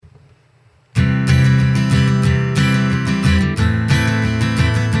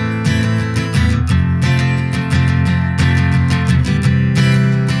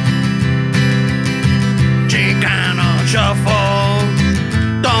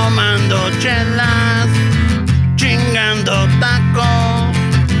chelas, chingando tacos,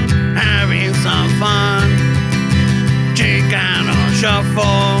 having some fun. Chicano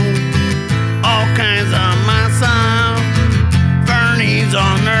shuffle, all kinds of masa. Bernie's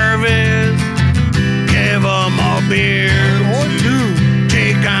all nervous, give him a beer or two.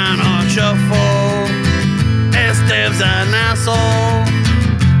 Chicano shuffle, Esteve's an asshole,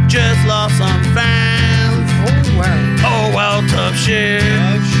 just lost some fans. Oh, wow. Oh, well, tough shit.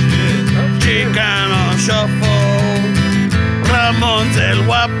 Chicano shuffle, Ramon's el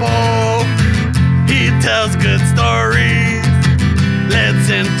guapo, he tells good stories. Let's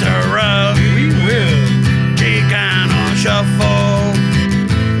interrupt. We will. Chicano shuffle,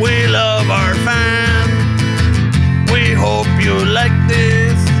 we love our fans. We hope you like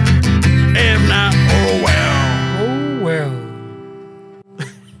this. If not, oh well. Oh, well.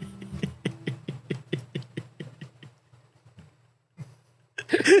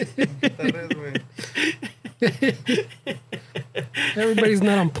 Everybody's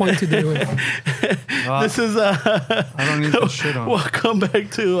not on point today. This is I don't need to shit on. welcome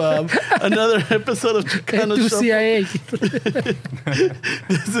back to another episode of Chicano To Shuffle. CIA.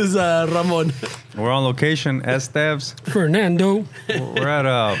 This is Ramon. We're on location, Esteves. Fernando. We're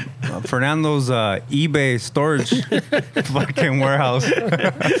at Fernando's eBay storage fucking warehouse.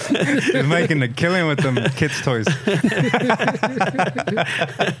 He's making a killing with them kids' toys.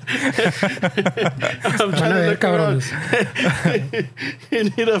 I'm trying to look around. You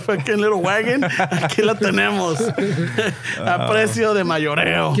need a fucking little wagon. Aquí la tenemos. A precio de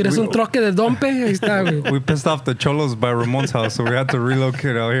mayoreo. ¿Quieres un troque de dompe? Ahí está, güey. We pissed off the cholos by Ramon's house, so we had to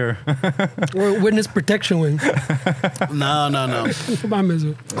relocate out here. We're witness protection wing. No. Mames,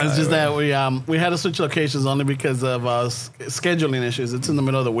 güey. It's just that we had to switch locations only because of scheduling issues. It's in the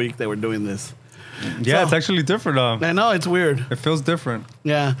middle of the week that we're doing this. Yeah, So- it's actually different. I know, it's weird. It feels different.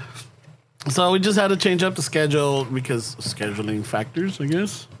 Yeah. So we just had to change up the schedule because scheduling factors, I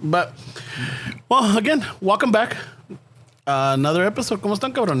guess. But, well, again, welcome back. Another episode. ¿Cómo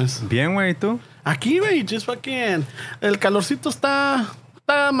están, cabrones? Bien, güey, ¿tú? Aquí, güey, just fucking... El calorcito está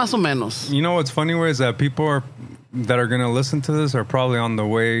más o menos. You know what's funny, is that people that are going to listen to this are probably on the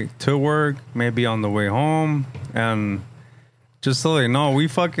way to work, maybe on the way home. And just so they know, we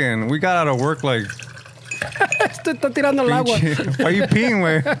got out of work like... Este está tirando el agua. Why are you peeing,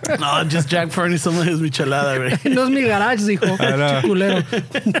 güey? No, just Jack Fernie some of his michelada, güey. No es mi garage, dijo. know. Chiculero.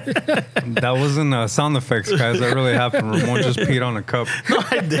 That wasn't sound effects, guys. That really happened. Ramon just peed on a cup. No,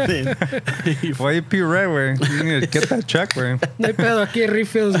 I didn't. Why you pee red, güey? You need to get that check, güey. No hay pedo, aquí hay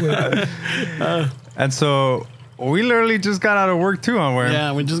refills, güey. And so... we literally just got out of work too, huh, güey?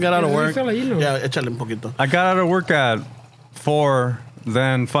 Yeah, we just got out of work. Refill ahí, ¿no? Yeah, échale un poquito. I got out of work at 4,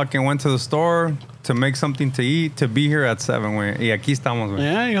 then fucking went to the store to make something to eat, to be here at 7, güey. Y aquí estamos, güey.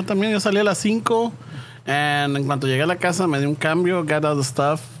 Yeah, yo también. Yo salí a las 5. And en cuanto llegué a la casa, me di un cambio, got all the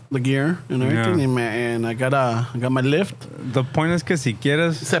stuff, the gear and everything. Yeah. And I got my lift. The point is que si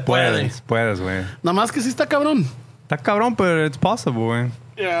quieres, Se puede. Puedes, güey. Nada más que sí está cabrón. Está cabrón, but it's possible, güey.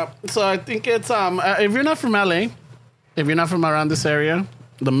 Yeah, so I think it's if you're not from LA, if you're not from around this area,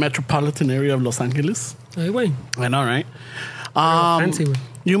 the metropolitan area of Los Angeles, Ay, güey. I know, right? Fancy, güey.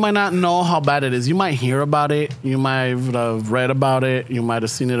 You might not know how bad it is. You might hear about it. You might have read about it. You might have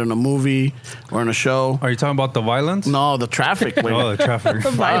seen it in a movie or in a show. Are you talking about the violence? No, the traffic, güey. Oh, the traffic.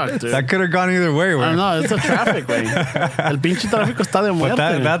 Fuck, dude. That could have gone either way, I güey. know, it's the traffic, güey. El pinche tráfico está de muerte.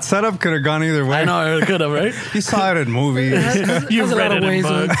 But that setup could have gone either way. I know, it could have, right? You saw it in movies. You've There's a read lot it of in ways,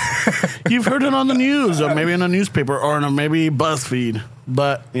 books. You've heard it on the news, or maybe in a newspaper, or in maybe BuzzFeed.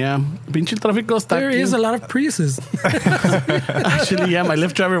 But yeah, pinche tráfico está There aquí. is a lot of Priuses. Actually, yeah, my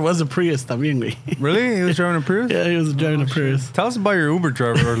Lyft driver was a Prius también, güey. Really? He was driving a Prius? Yeah, he was driving a Prius. Tell us about your Uber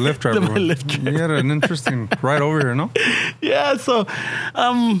driver or Lyft driver. My Lyft driver. You had an interesting ride over here, no? Yeah, so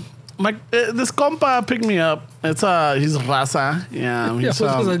this compa picked me up. It's he's raza. Yeah, Yeah, he's, so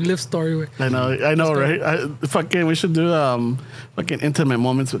it's a live story, güey. I know, right? We should do fucking intimate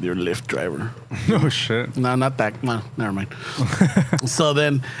moments with your Lyft driver. No shit. No, not that. No, never mind. So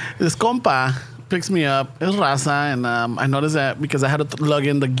then this compa picks me up. It's raza, and I noticed that because I had to lug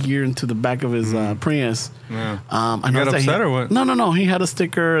in the gear into the back of his Prius. Yeah. I You got noticed that upset or what? No. He had a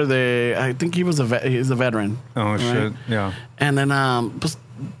sticker. I think he was he's a veteran. Oh, right? shit. Yeah. And then just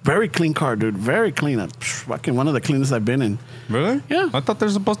very clean car, dude. Very clean. Fucking one of the cleanest I've been in. Really? Yeah. I thought they're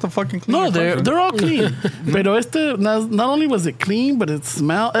supposed to fucking clean No, your car, they're all clean. Pero not only was it clean, but it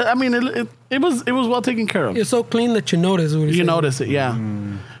smelled. I mean, it was well taken care of. It's so clean that you notice. You notice it, yeah.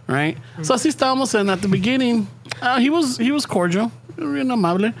 Right? So así estábamos, and at the beginning, He was cordial, really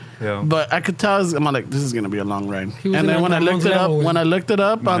amable. Yeah. But I could tell, I'm like, this is gonna be a long ride. He was And in then when I Ramon's looked it up, level, when I looked it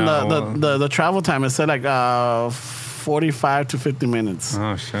up on No. the travel time, it said like 45 to 50 minutes.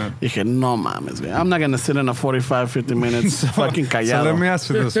 Oh shit. Dije, no mames, güey. I'm not gonna sit in a 45, 50 minutes fucking callado. So let me ask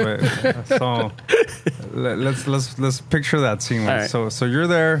you this way. So let's picture that scene. Right? All right. So you're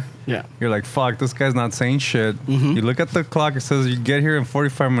there. Yeah. You're like, fuck, this guy's not saying shit. You look at the clock. It says you get here in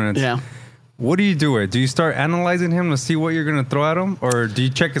 45 minutes. Yeah. What do you do? Do you start analyzing him to see what you're gonna throw at him, or do you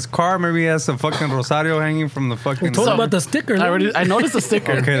check his car? Maybe he has some fucking Rosario hanging from the fucking. We told So- about the sticker. I noticed the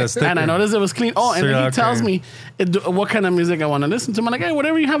sticker. Okay, the sticker. And I noticed it was clean. Oh, and So then he you're tells okay. me what kind of music I want to listen to. I'm like, hey,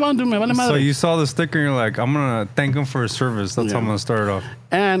 whatever you have on, do me vale So madre. you saw the sticker and you're like, I'm gonna thank him for his service. That's how I'm Yeah. gonna start it off.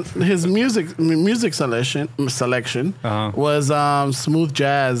 And his music selection Uh-huh. was smooth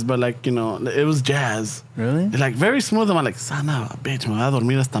jazz, but like, you know, it was jazz. Really? Like very smooth. I'm like, sana, bitch, me voy a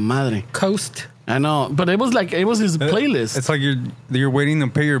dormir esta madre. Coast. I know, but it was his playlist. It's like you're waiting to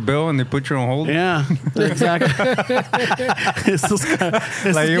pay your bill and they put you on hold. Yeah, exactly. Esos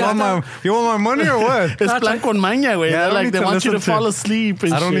Like you want my money or what? Es plan con maña, güey. Yeah, I don't Like need they to want you to listen to- fall asleep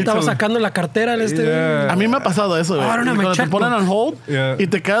and I don't shit. need Estaba to- sacando la cartera el este. Yeah. A mí me ha pasado eso, güey. I don't have my Cuando te checkbook. ponen on hold Yeah. y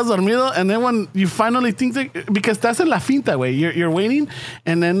te quedas dormido, and then when you finally think that, because estás en la finta, güey. You're waiting,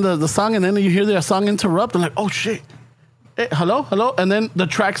 and then the song, and then you hear the song interrupt, and like, oh shit, hey, hello, and then the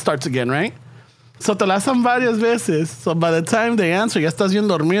track starts again, right? So te la hacen varias veces. So by the time they answer, ya estás bien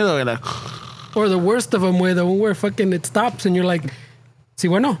dormido, güey. Like, Or the worst of them, the one where fucking it stops and you're like, sí,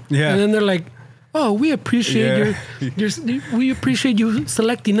 bueno. Yeah. And then they're like, oh, we appreciate we appreciate you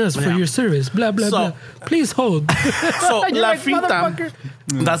selecting us for Yeah. your service. Blah blah So- blah. Please hold. so You're la like, finta. "Motherfucker."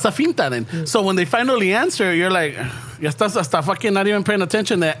 That's a finta then. So when they finally answer, you're like, ya estás hasta fucking not even paying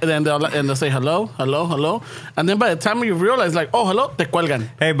attention. Then they'll say hello. And then by the time you realize, like, oh, hello, te cuelgan.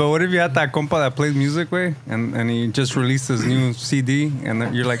 Hey, but what if you had that compa that plays music, way, and he just released his new CD, and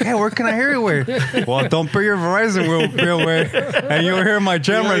then you're like, hey, where can I hear it, way? Well, don't pay your Verizon bill, way, and you'll hear my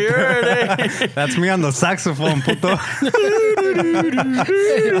jam right there. That's me on the saxophone, puto.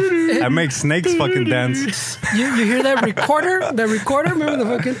 I make snakes fucking dance. You hear that recorder? That recorder? Remember the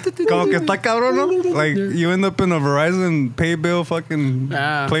fucking. Como que está cabrón, ¿no? Like, you end up in a Verizon pay bill fucking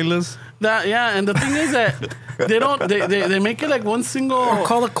Yeah. playlist. Yeah, and the thing is that they make it like one single.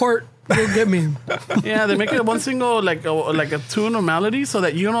 Call the court. You'll get me. Yeah, they make it one single like a tune or melody so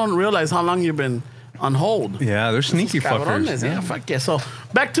that you don't realize how long you've been on hold. Yeah, they're sneaky Cabrones, fuckers. yeah, fuck yeah. So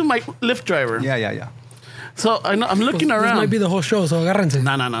back to my Lyft driver. Yeah. So I'm looking This around. might be the whole show, so agárrense.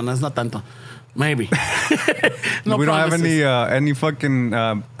 No, it's not tanto. Maybe. No We don't have promises. any fucking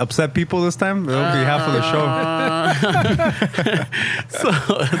upset people this time. It'll be half of the show. So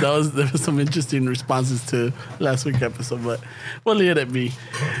there was some interesting responses to last week's episode, but we'll leave it at be.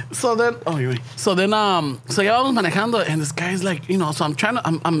 So then so ya vamos manejando, and this guy's like, you know, so I'm trying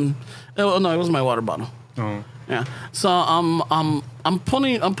to oh no, it was my water bottle. Oh. Yeah. So I'm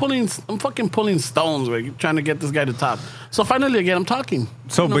fucking pulling stones, like, trying to get this guy to talk. So finally again I'm talking.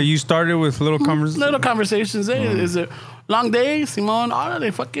 So, but you started with little conversations. Little conversations. Hey, is it long day, Simon? Oh,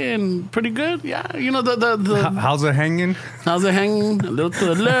 they fucking pretty good. Yeah, you know the How's it hanging? how's it hanging? A little to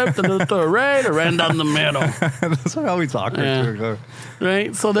the left, a little to the right, or right down the middle. That's how we talk. Yeah.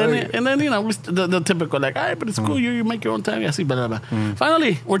 Right. So then, and then, you know, the typical like, all right, but it's cool. You make your own time. Yeah, see, blah blah blah.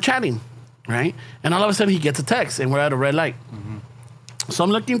 Finally, we're chatting, right? And all of a sudden, he gets a text, and we're at a red light. So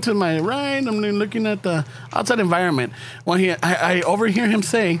I'm looking to my right. I'm looking at the outside environment. When I overhear him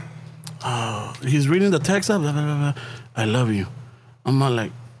say, "Oh," he's reading the text. Blah, blah, blah, blah. I love you. I'm all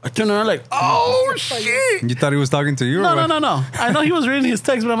like, I turn around like, oh shit. You thought he was talking to you? Or what? No. I know he was reading his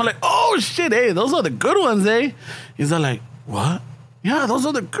text, but I'm like, oh shit, hey, those are the good ones, eh? He's all like, what? Yeah, those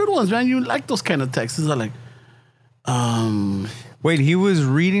are the good ones, man. You like those kind of texts. He's all like, Wait, he was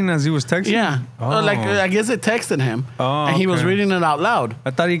reading as he was texting? yeah. Oh. Like, I guess it texted him. Oh, and he was okay. reading it out loud. I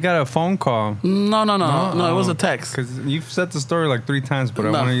thought he got a phone call. No, it was a text. Because you've said the story like 3 times, but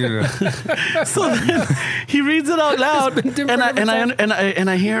I No. wanted you to. So then he reads it out loud, been different every time. and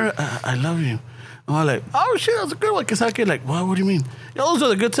I hear, I love you. And I'm like, oh shit, that's a good one. Cause I get like, what do you mean? Yeah, those are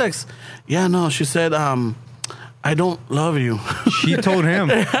the good texts. Yeah, no, she said, I don't love you. She told him.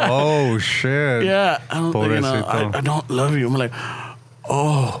 Oh, shit. Yeah, I don't think, Pobrecito. I don't love you. I'm like,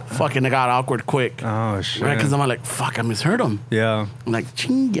 oh, fucking, it got awkward quick. Oh, shit. Right, because I'm like, fuck, I misheard him. Yeah. I'm like,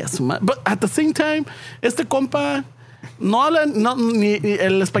 chingas, but at the same time, este compa no habla, ni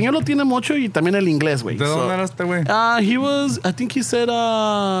el español lo tiene mucho y también el inglés, güey. ¿De dónde era este güey? He was, I think he said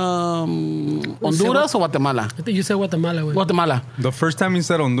Honduras or Guatemala. I think you said Guatemala, güey. Guatemala. The first time he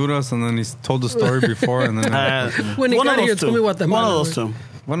said Honduras, and then he told the story before, and then. When he one got of here, those told me two. Guatemala, One of those güey. two.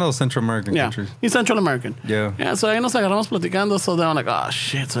 One of those Central American countries. He's Central American. Yeah. Yeah, so ahí nos agarramos platicando. So then I'm like, oh,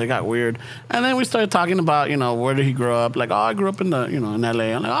 shit. So it got weird. And then we started talking about, where did he grow up? Like, I grew up in the, in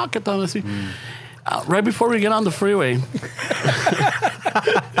LA. I'm like, oh, ¿qué tal? Así. Right before we get on the freeway.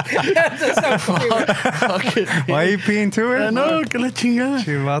 Why are you peeing to it? No, que la chingada.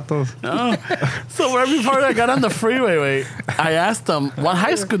 Chivatos. No. So right before I got on the freeway, wait, I asked him, what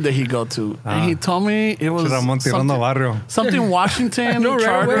high school did he go to? And he told me it was Ramon Tirando Barrio. something Washington No, right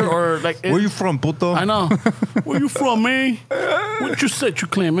Charter away. or like... Where you from, puto? I know. Where you from, man? What you said you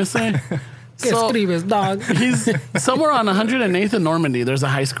claim, ese? ¿Qué escribes, dog? He's somewhere on 108th and Normandy. There's a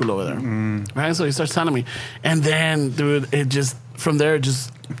high school over there. Right? So he starts telling me. And then, dude, from there,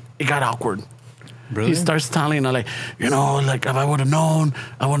 it got awkward. Really? He starts telling, like, like, if I would have known,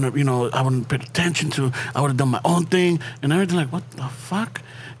 I wouldn't have paid attention to, I would have done my own thing and everything. Like, what the fuck?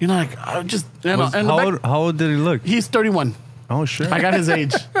 Like, I just, how old did he look? He's 31. Oh, shit. I got his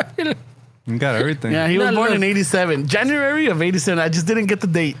age. You got everything. Yeah, he was born in 87. January of 87. I just didn't get the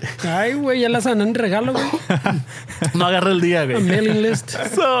date. Ay, güey, ya las andan regalo, güey. No agarré el día, A güey. mailing list.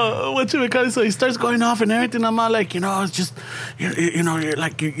 So so he starts going off and everything. I'm all like, it's just, you're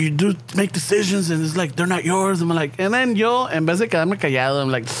like, you do make decisions and it's like, they're not yours. I'm like, and then en vez de quedarme callado, I'm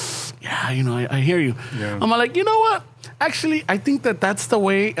like, yeah, I hear you. Yeah. I'm like, you know what? Actually, I think that's the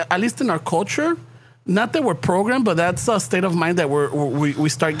way, at least in our culture, not that we're programmed, but that's a state of mind that we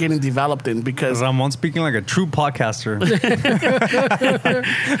start getting developed in because Ramon speaking like a true podcaster.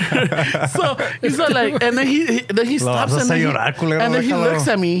 so he's not like, and then he stops and then he looks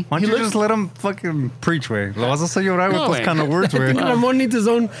at me. Why don't you just let him fucking preach, way? Lo vas a hacer llorar with those kind of words, I way. think Ramon needs his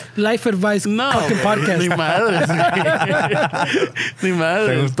own life advice fucking podcast. Ni madre. Ni Te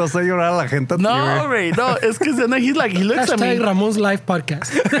madre. gusta hacer llorar a la gente. No, Ray, no. It's because then he looks at me. Hashtag Ramon's life podcast.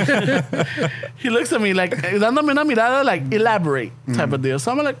 He looks at me like dándome una mirada like elaborate type of deal.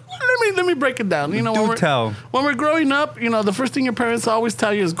 So I'm like, let me break it down. When we're growing up, the first thing your parents always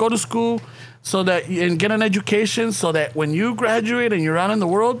tell you is go to school and get an education so that when you graduate and you're out in the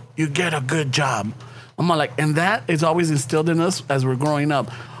world, you get a good job. I'm like, and that is always instilled in us as we're growing up.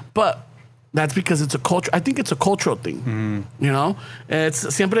 But that's because it's a culture. I think it's a cultural thing.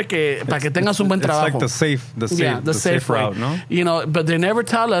 It's siempre que para que tengas un buen trabajo. It's like the safe route, no? But they never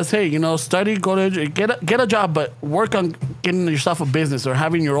tell us, hey, study, go to get a job, but work on getting yourself a business or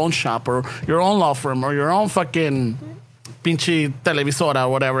having your own shop or your own law firm or your own fucking pinche televisora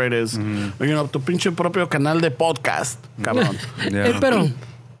or whatever it is. Or, tu pinche propio canal de podcast, cabrón. Yeah.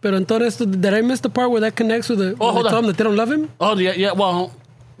 Pero entonces, did I miss the part where that connects with the hold tell on. him that they don't love him? Oh yeah. Well,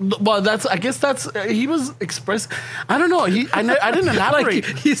 I guess that's he was express. I don't know. I didn't elaborate.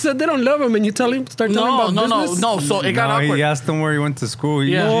 Like, he said they don't love him, and you start telling him about business? No. So it got awkward. He asked him where he went to school.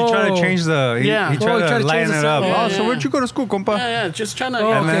 He Yeah. tried to change He tried to lighten change it the up. subject. So where'd you go to school, compa? Yeah, just trying to.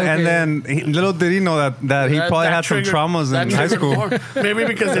 And then little did he know that he probably had some traumas in high school. More. Maybe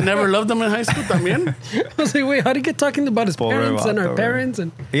because they never loved him in high school también. I was like, wait, how did he get talking about his parents and our parents?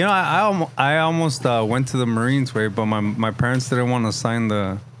 And I almost went to the Marines, way, but my parents didn't want to sign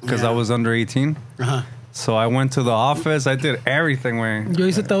because I was under 18. Uh-huh. So I went to the office. I did everything, way. yo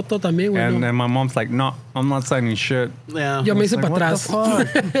hice todo también, güey. And my mom's like, no, I'm not signing shit. Yeah. Yo me hice like, para what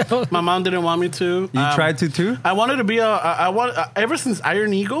the atrás. My mom didn't want me to. You tried to too? I wanted to be ever since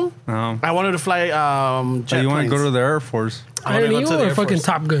Iron Eagle, I wanted to fly jet You want to planes. go to the Air Force? Iron go to Eagle the or Air fucking Force.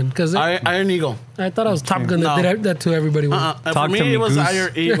 Top Gun? Because I Iron Eagle. thought it was Top Gun that No. did that to everybody. And Talk for to me, me, it was Goose.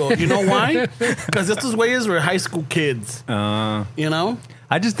 Iron Eagle. You know why? Because estos güeyes were high school kids.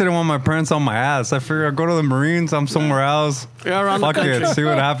 I just didn't want my parents on my ass. I figured I'd go to the Marines. I'm somewhere else. Yeah, around Fuck the country. it. See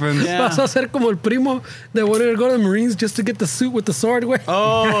what happens. Yeah. Vas a ser como el primo that wanted to go to the Marines just to get the suit with the sword, güey.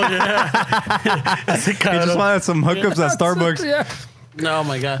 Oh, yeah. Ese He just cabrón. wanted some hookups at Starbucks. Yeah. Oh,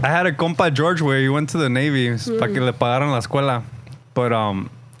 my God. I had a compa George where he went to the Navy para que le pagaran la escuela. But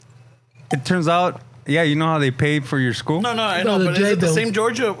it turns out, you know how they paid for your school? No, I No, know. the But is it the J-Bill. same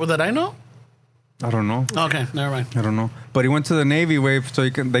Georgia that I know? I don't know. Okay, never mind. I don't know. But he went to the Navy wave so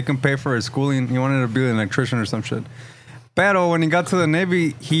they can pay for his schooling. He wanted to be an electrician or some shit. Pero when he got to the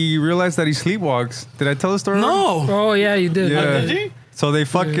Navy, he realized that he sleepwalks. Did I tell the story? No. Oh, yeah, you did. Yeah. Did he? So they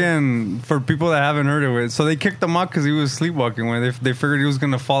for people that haven't heard of it, so they kicked him out because he was sleepwalking. When they figured he was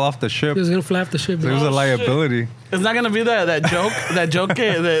going to fall off the ship. He was going to fly off the ship. So it was a Oh, liability. It's not going to be that joke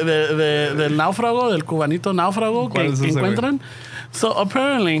que del náufrago, del cubanito náufrago que ¿Cuál es ese, güey? encuentran. So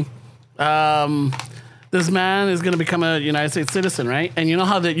apparently, this man is going to become a United States citizen, right? And you know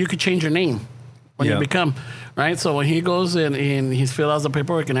how that you could change your name when you become, right? So when he goes and he fills out the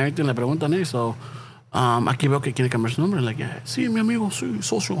paperwork and everything, le preguntan, so aquí veo que quiere cambiar su nombre. Like, yeah, sí, mi amigo, sí,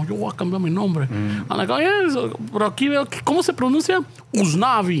 socio, yo voy a cambiar mi nombre. I'm like, oh, yeah, pero aquí veo que, ¿cómo se pronuncia?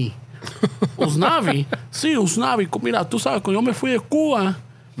 Usnavi. Usnavi. Sí, Usnavi. Mira, tú sabes, cuando yo me fui de Cuba,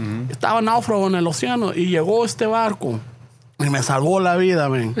 estaba náufrago en el océano y llegó este barco y me salvó la vida,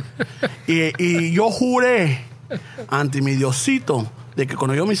 man. y yo juré ante mi Diosito de que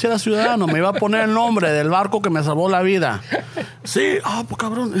cuando yo me hiciera ciudadano me iba a poner el nombre del barco que me salvó la vida. Sí, pues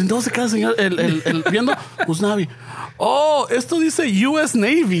cabrón. Entonces cada señor, el viendo Usnavi. Oh, esto dice US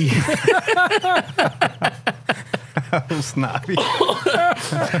Navy. Usnavi.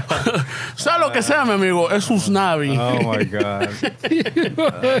 Sea lo que sea, mi amigo, es Usnavi. Oh my God.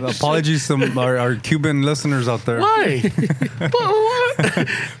 Apologies to our Cuban listeners out there. Why?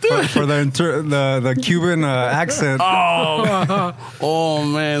 For the Cuban accent. Oh,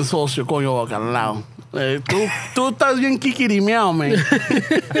 man, socio, coño bacalao. Tú estás bien kikirimeado, man.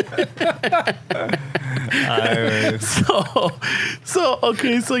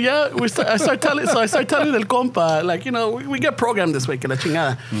 So yeah, I start telling el compa, like, you know, we get programmed this way, que la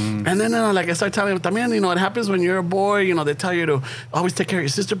chingada. And then, like, I start telling him, también, you know, it happens when you're a boy, you know, they tell you to always take care of your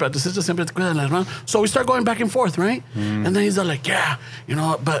sister, but the sister siempre te cuida de la hermana. So we start going back and forth, right? And then he's like, yeah, you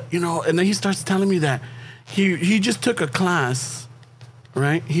know, but, you know, and then he starts telling me that he just took a class.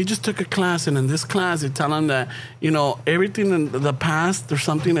 Right? He just took a class, and in this class, they tell him that, you know, everything in the past or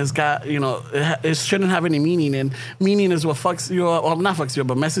something has got, you know, it shouldn't have any meaning, and meaning is what fucks you up, well, not fucks you up,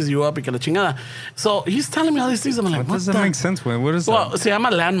 but messes you up, y que la chingada. So he's telling me all these things. I'm like, what does that make sense, man? What is that? Well, se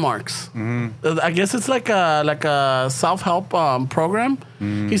llama Landmarks. I guess it's like a self-help program.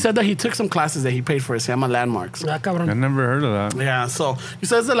 He said that he took some classes that he paid for. Se llama Landmarks. Ah, cabrón. I never heard of that. Yeah, so he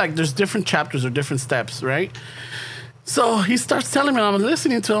says that, like, there's different chapters or different steps, right? So he starts telling me, and I'm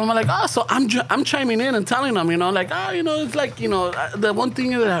listening to him. I'm like, so I'm chiming in and telling him, you know, like, you know, it's like, you know, the one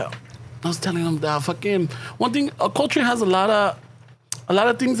thing that I was telling him, that fucking one thing, a culture has a lot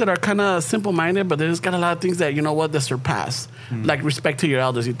of things that are kind of simple-minded, but then it's got a lot of things that, you know what, that surpass, like respect to your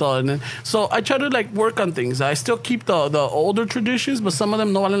elders y todo. And then, so I try to, like, work on things. I still keep the older traditions, but some of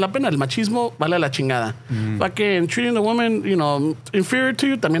them no valen la pena. El machismo vale la chingada. Fucking treating the woman, you know, inferior to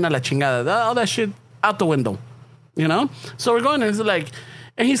you, también a la chingada. All that shit out the window. You know? So we're going, and it's like,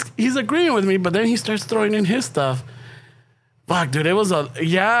 and he's agreeing with me, but then he starts throwing in his stuff. Fuck, dude, it was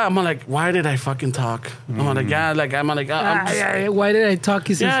I'm like, why did I fucking talk? I'm like, why did I talk?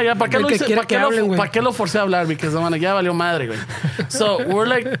 He says, ¿para qué lo forcé a hablar? Because I'm like, ya valió madre, güey. So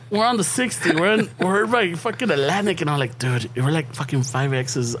we're on the 60, we're like fucking Atlantic, and I'm like, dude, we're like fucking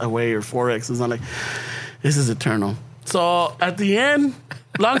 5X's away or 4X's. I'm like, this is eternal. So at the end,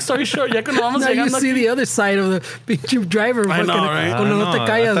 long story short, ya cuando vamos now you llegando see aquí, the other side of the bitch driver. I know, right? Cuando no te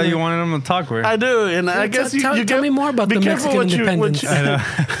callas. I thought you wanted him to talk, güey. I do, and I guess you tell me more about the Mexican independence.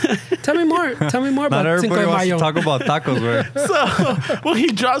 Tell me more about Not Cinco everybody de wants Mayo. to talk about tacos, güey. So when he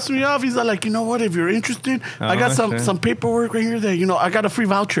drops me off, he's like, you know what? If you're interested, I got some paperwork right here that, you know, I got a free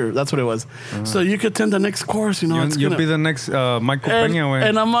voucher. That's what it was. So you could attend the next course. You know, you'll be the next Michael Peña, güey.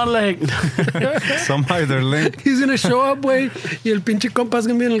 And I'm all like, somehow they're linked. He's gonna show up, güey, y el pinche compas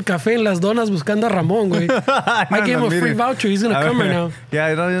gonna be in el café en las donas buscando a Ramón, güey. I gave him a free voucher. He's gonna come right now. Yeah,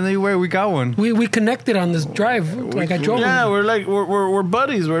 I don't know where we got one. We connected on this drive. Like I drove him. Yeah, we're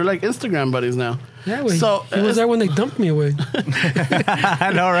buddies. We're like Instagram buddies now. Yeah, güey. So he was there when they dumped me away.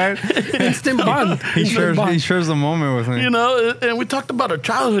 I know, right? Instant bond. He shares the moment with me. You know, and we talked about our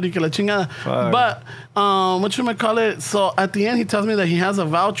childhood, y que la chingada. But what should I call it? So at the end, he tells me that he has a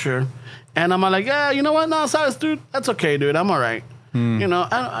voucher, and I'm like, yeah, you know what? No, sorry, dude, that's okay, dude. I'm all right. You know,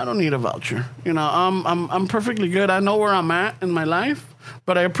 I don't need a voucher. You know, I'm perfectly good. I know where I'm at in my life,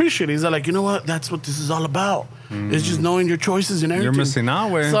 but I appreciate it. He's like, you know what? That's what this is all about. It's just knowing your choices and everything. You're missing out,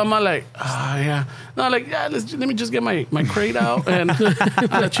 güey. So I'm like, yeah. No, like, yeah, let me just get my crate out and la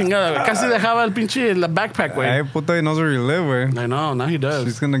chingada, güey. Casi dejaba el pinche la backpack, güey. Hey, puto, he knows where you live, güey. I know, now he does.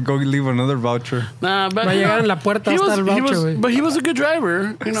 He's gonna go leave another voucher. Nah, but Va a llegar en la puerta hasta el voucher, güey. But he was a good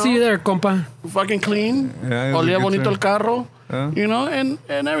driver, you know. See you there, compa. Fucking clean. Yeah, Olía bonito el carro. Yeah. You know, and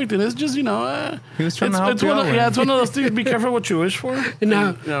everything. It's just, you know. He was trying to help you out, yeah, it's one of those things. Be careful what you wish for.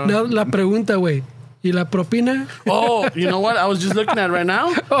 Now, You know. la pregunta, güey. ¿Y la propina? Oh, you know what? I was just looking at it right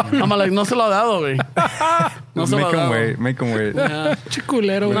now. I'm like, no se lo ha dado, güey. No se lo ha dado. Make him wait. Yeah.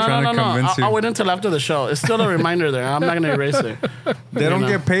 Chiculero, güey. trying to convince you. I'll wait until after the show. It's still a reminder there. I'm not going to erase it. They don't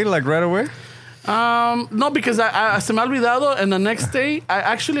get paid like right away? No, because I se me ha olvidado, and the next day,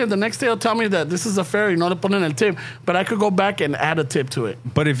 the next day, they'll tell me that this is a ferry, no le ponen el tip, but I could go back and add a tip to it.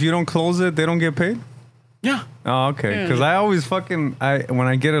 But if you don't close it, they don't get paid? Yeah. Oh, okay. Because I always when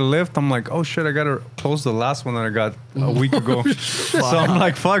I get a lift, I'm like, oh shit, I gotta close the last one that I got a week ago. So I'm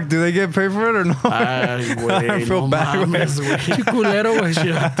like, fuck, do they get paid for it or no? Ay, güey, I feel bad. Culero, güey.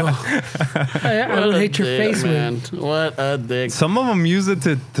 I don't hate your face, man. man. What a dick. Some of them use it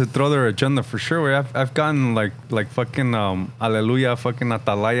to throw their agenda for sure. Way. I've gotten like fucking Alleluia, fucking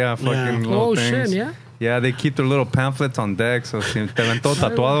Atalaya, fucking little things. Shit, yeah. Yeah, they keep their little pamphlets on deck. So si te ven todo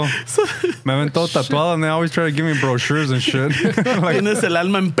tatuado. Me ven todo tatuado, and they always try to give me brochures and shit. Like, Tienes el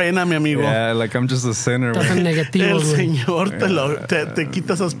alma en pena, mi amigo. yeah, like I'm just a sinner. Estás en negativo, El güey. Señor te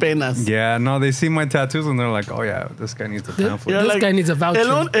quita esas penas. Yeah, no, they see my tattoos and they're like, oh yeah, this guy needs a pamphlet. You're This guy needs a voucher.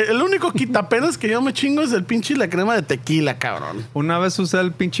 El único quitapenas que yo me chingo es el pinche la crema de tequila, cabrón. Una vez usé el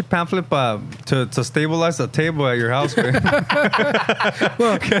pinche pamphlet to stabilize the table at your house, güey.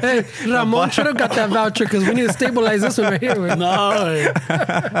 Well, hey, Ramon should have got that voucher because we need to stabilize this one right here, güey.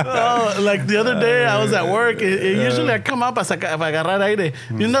 No, like the other day I was at work. Usually I come up para agarrar aire.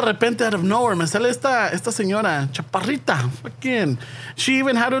 Y de repente out of nowhere me sale esta señora chaparrita. Fucking. She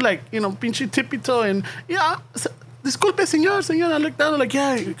even had to pinche tippy toe and disculpe señor. I looked down like,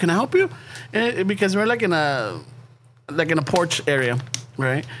 yeah, can I help you? Because we're like in a porch area,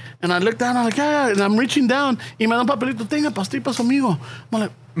 right? And I looked down, I'm like, yeah, and I'm reaching down, y me da un papelito, tenga pa' usted y pa' su amigo. I'm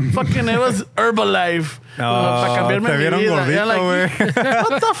like, fucking, it was Herbalife. Para cambiarme te mi vieron vida. gordito, güey.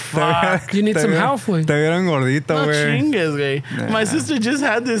 What the fuck? You need some help, güey. Te vieron gordito, No güey. chingues, güey. My sister just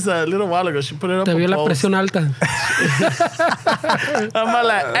had this a little while ago. She put it up Te a vio la post. presión alta. I'm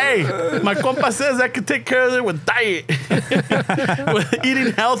like, hey, my compa says I can take care of it with diet. With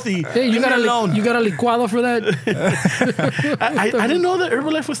eating healthy. Hey, you Leave me got alone. a licuado for that? I didn't know that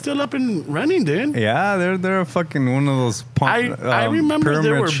Herbalife was still up and running, dude. Yeah, they're fucking one of those I remember they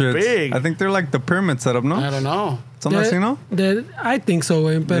pyramid were shits. big. I think they're like the pyramid setup, no? I don't know. Son así, no? I think so,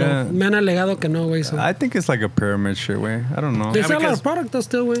 güey. Pero Yeah. me han alegado que no, güey. So. I think it's like a pyramid shit, güey. I don't know. They sell a lot because- of product though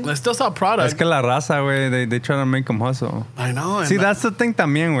still, güey. They still sell product. Es que la raza, güey, they try to make them hustle. I know. and See, that's the thing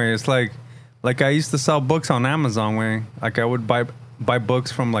también, güey. It's like I used to sell books on Amazon, güey. Like I would buy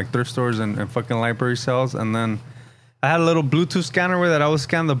books from like thrift stores and fucking library sales, and then I had a little Bluetooth scanner where that I would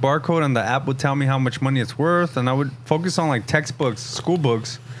scan the barcode and the app would tell me how much money it's worth, and I would focus on like textbooks, school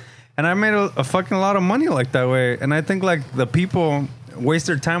books, and I made a fucking lot of money like that way. And I think like the people waste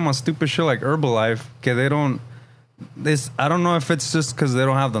their time on stupid shit like Herbalife, que they don't. I don't know if it's just because they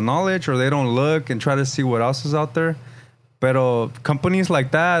don't have the knowledge or they don't look and try to see what else is out there. Pero companies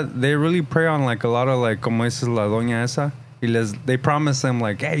like that, they really prey on like a lot of like, como dices la doña esa, they promise them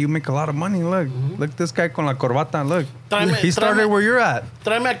like, hey, you make a lot of money. Look, look this guy con la corbata. Look, he started where you're at.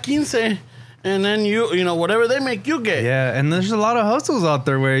 Tráeme a 15, and then you know, whatever they make, you get. Yeah, and there's a lot of hustles out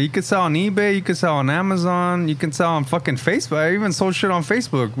there where you can sell on eBay, you can sell on Amazon, you can sell on fucking Facebook. I even sold shit on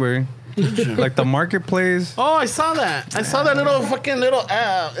Facebook where like the marketplace. Oh, I saw that. I saw that little fucking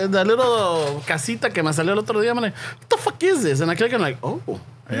that little casita que me salió el otro día. I'm like, what the fuck is this? And I click and I'm like, oh,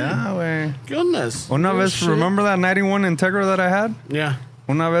 Yeah, güey. goodness. Una vez, Shit. remember that 91 Integra that I had? Yeah.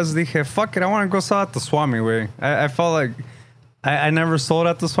 Una vez dije, fuck it, I want to go sell at the Swami, güey. I felt like I never sold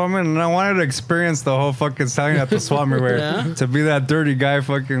at the Swami, and I wanted to experience the whole fucking selling at the Swami, güey. Yeah. To be that dirty guy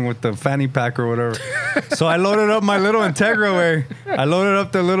fucking with the fanny pack or whatever. So I loaded up my little Integra, güey. I loaded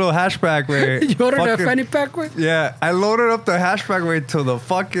up the little hatchback, güey. You ordered a Fucking- fanny pack, güey? Yeah, I loaded up the hatchback, way to the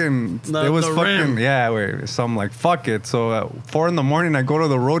fucking. The- it was the fucking. rim. Yeah, wait. So I'm like, fuck it. So at 4 a.m, I go to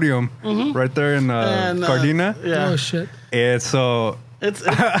the Rodeum right there in And, Gardena. Yeah. Oh, shit. And so. It's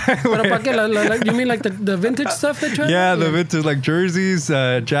Pero pa' qué? You mean like the vintage stuff they try? Yeah, the vintage like jerseys,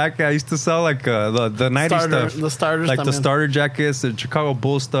 jacket. I used to sell like the 90s Starter- stuff, the starters like the también. starter jackets, the Chicago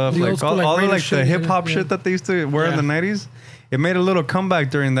Bulls stuff, The old like school, all, like, all the Raider like the shit, hip hop yeah. shit that they used to wear in the Yeah. 90s. It made a little comeback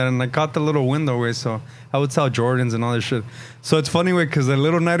during that, and I caught the little window way. So I would sell Jordans and all this shit. So it's funny way because the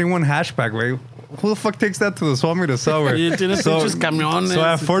little 91 hatchback way. Who the fuck takes that to the Swami to sell? Way? Y tienes pinches camiones So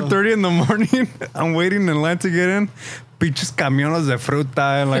at y 4:30 in the morning, I'm waiting in line to get in. Pinches camiones de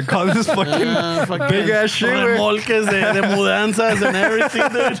fruta and like all this fucking big ass shit. güey. remolques de mudanzas and everything,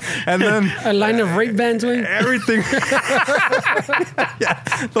 dude. And then A line of rape bands, güey. everything. Yeah,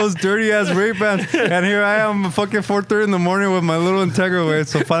 those dirty ass rape bands. And here I am, fucking 4:30 in the morning with my little Integra way.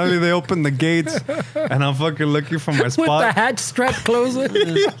 So finally they open the gates, and I'm fucking looking for my With the spot. hatch strap closed.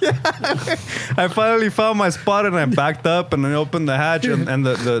 I finally found my spot, and I backed up, and I opened the hatch, and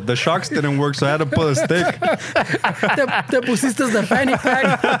the shocks didn't work, so I had to pull a stick. Te pusiste the fanny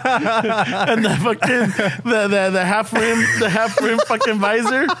pack. And the fucking the half rim fucking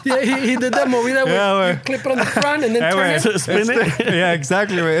visor. Yeah, he did that movida where Yeah, you güey. clip it on the front and then Hey, turn güey. it. So spin it. Yeah,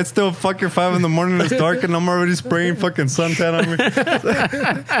 exactly. Right. It's still fucking 5 in the morning. It's dark, and I'm already spraying fucking suntan on me.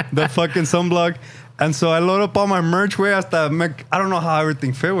 The fucking sunblock. And so I load up all my merch, way. Hasta I don't know how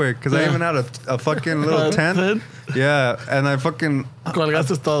everything fit, way, because I even had a fucking little tent. Yeah, and I fucking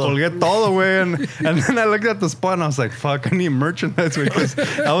colgaste todo. Colgué todo, way. And then I looked at the spot and I was like, fuck, I need merchandise, because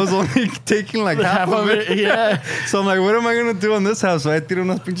I was only taking like half of it. Yeah. So I'm like, what am I going to do in this house? So I tiré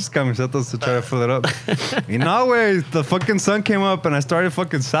unas pinches camisetas to try to fill it up. Y no, way, the fucking sun came up and I started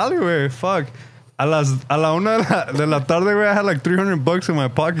fucking Sally, way. Fuck. A la una de la tarde, güey, I had like $300 in my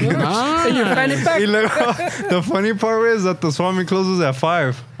pocket. And your fanny pack. Y luego, the funny part is that the Swami closes at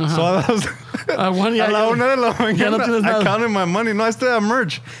 5. So I was... A la una de la mañana, I counted my money. No, I still have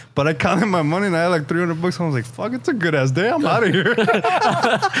merch, but I counted my money and I had like $300. I was like, fuck, it's a good ass day. I'm out of here.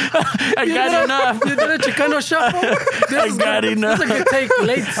 I got enough. You did a Chicano shuffle? I got enough. This is like a take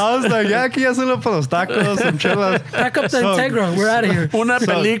late. I was like, yeah, aquí ya solo para los tacos, some chelas. Pack up the Integra. We're out of here. Una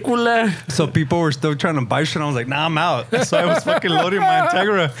película. So people were still trying to buy shit. I was like, nah, I'm out. So I was fucking loading my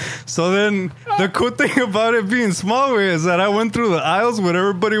Integra. So then the cool thing about it being small, way, is that I went through the aisles when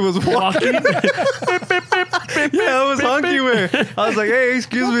everybody was walking. Yeah, I was honky, way. I was like, hey,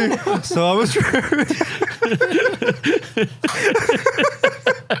 excuse me. So I was driving.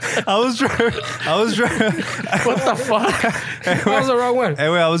 What the fuck? That was the wrong one.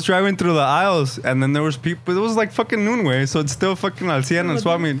 Anyway, I was driving through the aisles, and then there was people. It was like fucking noon, way, so it's still fucking al 100 and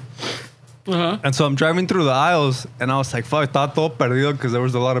Swami. And so I'm driving through the aisles, and I was like, fuck, estaba todo perdido because there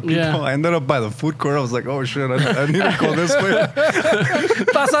was a lot of people. Yeah. I ended up by the food court. I was like, oh shit, I need to go this way.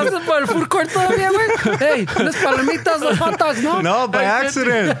 ¿Pasaste por el food court todavía, güey? Hey, unas palomitas, los hot dogs, ¿no? No, by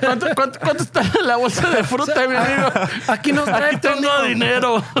accident. ¿Cuánto está la bolsa de fruta, mi amigo? Aquí nos trae Aquí tengo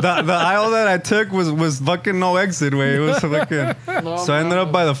dinero. The aisle that I took was fucking no exit, way. It was fucking. So I ended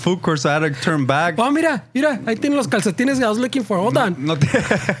up by the food court, so I had to turn back. Oh, mira, ahí tienen los calcetines I was looking for. Hold on. I'm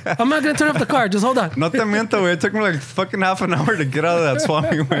not going to turn off the car. Just hold on. No te miento, way. It took me like fucking half an hour to get out of that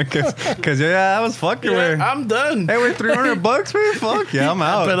Swami, way. Because, yeah, I was fucking, way. I'm done. Hey, wait, $300, way? Fuck, yeah, I'm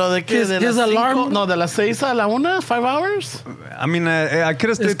out. Pero de qué? His alarm? No, de las 6 a la 1, 5 hours? I mean, I could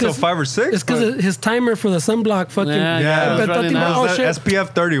have stayed till 5 or 6. It's because his timer for the sunblock fucking... Yeah, it was running out. Oh, shit.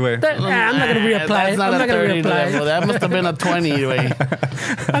 SPF 30, way. I'm not going to reapply. That's not I'm not a going 30 to reapply. level. That must have been a 20, way.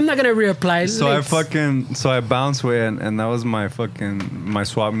 I'm not going to reapply. So I bounced, way, and that was my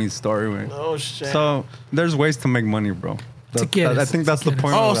swap meet story, way. Oh, shit. So there's ways to make money, bro. I think that's the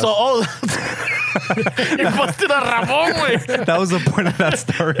point. Oh, you busted a Ramon, way. That was the point of that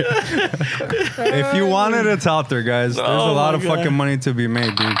story. If you want it, it's out there, guys. There's a lot of fucking money to be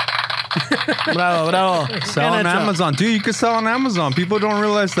made, dude. Bravo. Sell on Amazon. Dude, you can sell on Amazon. People don't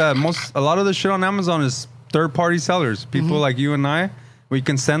realize that a lot of the shit on Amazon is third-party sellers. People like you and I, we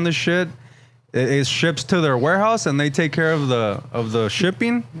can send the shit. It ships to their warehouse, and they take care of the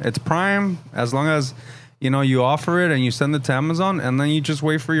shipping. It's Prime. As long as you offer it and you send it to Amazon, and then you just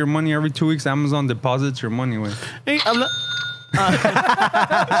wait for your money every 2 weeks. Amazon deposits your money with. Hey,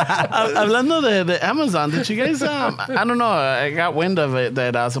 hablando de Amazon, did you guys? I don't know. I got wind of it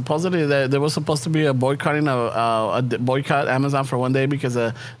that supposedly there was supposed to be a boycott Amazon for one day because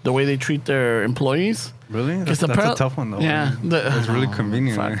of the way they treat their employees. Really? That's a tough one, though. Yeah. It's really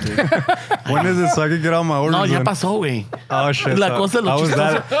convenient. When is it so I can get all my orders? No, ya pasó, güey. Oh, shit. I was that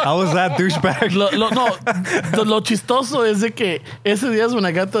douchebag. Lo chistoso es de que ese día is when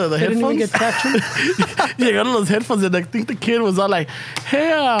I got the headphones. Didn't even get traction. Llegaron los headphones, and I think the kid was all like,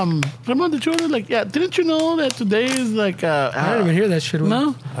 hey, Ramon, did you order? Like, yeah, didn't you know that today is like... I didn't even hear that shit.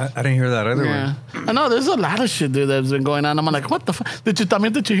 No? I didn't hear that either. Yeah. I know, there's a lot of shit, dude, that's been going on. I'm like, what the fuck? Did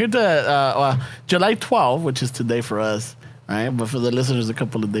you hear that July 12th, which is today for us, right? But for the listeners, a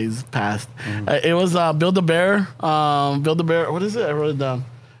couple of days past. It was Build a Bear. Build a Bear. What is it? I wrote it down.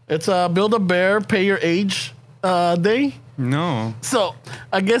 It's Build a Bear, Pay Your Age Day. No. So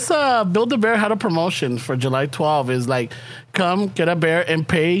I guess Build a Bear had a promotion for July 12th. Is like, come get a bear and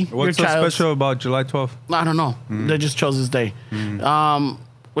pay What's your so child. special about July 12th? I don't know. They just chose this day.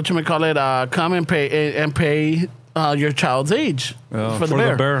 Whatchamacallit, come and pay your child's age for the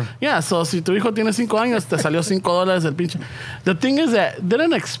bear. Yeah, so si tu hijo tiene 5 años, te salió $5 el pinche. The thing is that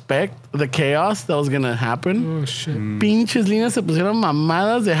didn't expect the chaos that was gonna happen. Oh shit! Pinches líneas se pusieron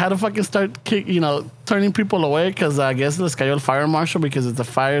mamadas. They had to fucking start turning people away because I guess les cayó el fire marshal because it's a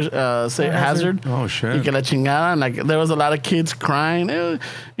fire hazard. Oh shit! Y que la chingada, and like there was a lot of kids crying. Fucking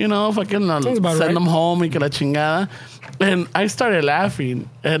send them home. Y que la chingada. And I started laughing,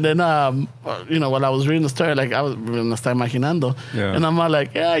 and then while I was reading the story, like me estaba imaginando, and I'm all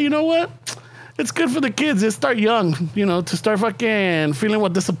like, yeah, you know what? it's good for the kids. They start young, you know, to start fucking feeling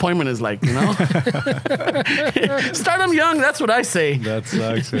what disappointment is like, you know? Start them young, that's what I say. That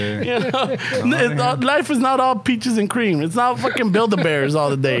sucks, eh? You know? Life is not all peaches and cream. It's not fucking Build-A-Bears all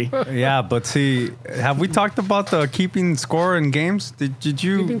the day. Yeah, but see, have we talked about the keeping score in games? Did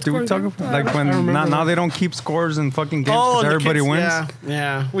we talk about like when now they don't keep scores in fucking games because everybody kids, wins?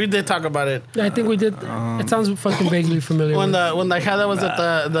 Yeah, we did talk about it. I think we did. It sounds fucking vaguely familiar. When that was at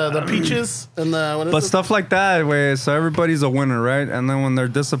the peaches and but stuff like that, where so everybody's a winner, right? And then when they're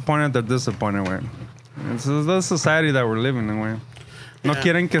disappointed, way. It's the society that we're living in, way. No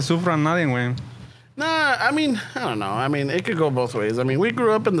quieren que sufra nadie, way. Nah, I mean, I don't know. I mean, it could go both ways. I mean, we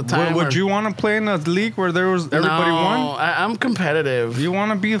grew up in the time. Would you want to play in a league where there was everybody won? No, I'm competitive. You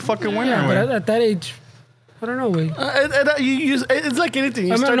want to be a fucking winner, yeah, but at that age, I don't know, way. It's like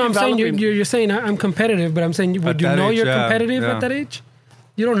anything. I'm saying you're saying I'm competitive, but I'm saying would you know you're competitive at that age?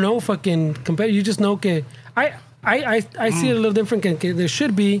 You don't know fucking competitive. You just know que I see it a little different. Que there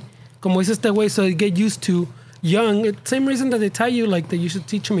should be, como dice este way, so you get used to young. Same reason that they tell you like that you should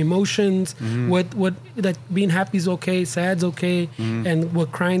teach them emotions, what that being happy is okay, sad's okay, and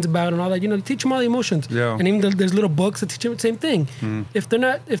what crying's about and all that. You know, teach them all the emotions. Yeah. And even there's little books that teach them the same thing. If they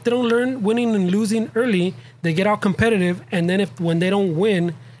don't learn winning and losing early, they get all competitive, and then when they don't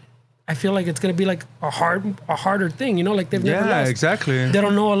win, I feel like it's gonna be like a harder thing. You know, like they've never lost. Yeah, exactly. They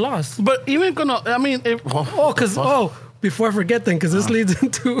don't know a loss. But even Before I forget then, because this leads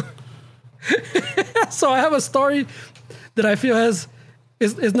into. So I have a story that I feel is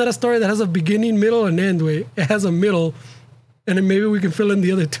not a story that has a beginning, middle, and end way. It has a middle, and then maybe we can fill in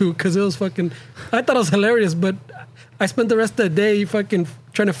the other two because it was fucking. I thought it was hilarious, but I spent the rest of the day fucking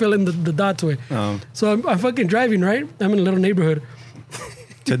trying to fill in the dots way. So I'm fucking driving, right? I'm in a little neighborhood.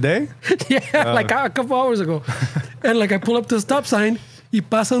 Today? Yeah, like a couple hours ago. And like I pull up to the stop sign, y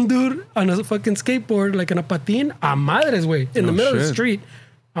pasa un dude on a fucking skateboard, like in a patín, a madres way, in the middle of the street.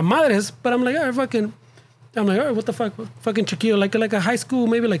 A madres, but I'm like, all right, what the fuck? Fucking Chiquillo, like a high school,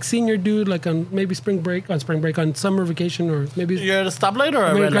 maybe like senior dude, like on maybe spring break, on summer vacation, or maybe. You're at a stoplight or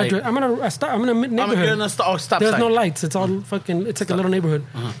a red light? I'm in a neighborhood. You're in a stop There's sign. no lights. It's all fucking, it's like a little neighborhood.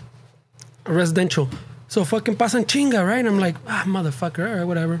 A residential. So fucking pasan chinga, right? And I'm like, motherfucker, all right,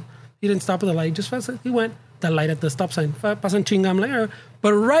 whatever. He didn't stop at the light. He went the light at the stop sign. Pasan chinga. I'm like, all right.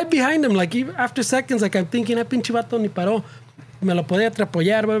 But right behind him, like after seconds, like I'm thinking, pinche vato ni paró. Me lo podía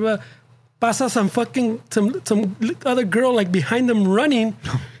atropellar, blah, blah. Pasa some other girl like behind them running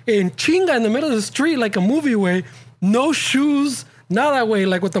in chinga in the middle of the street like a movie way. No shoes, not that way,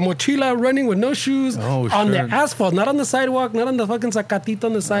 like with the mochila running with no shoes on the asphalt, not on the sidewalk, not on the fucking zacatito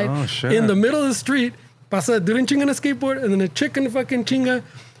on the side. Oh, shit. In the middle of the street. Pasa a dude in chinga on a skateboard and then a chick in the fucking chinga.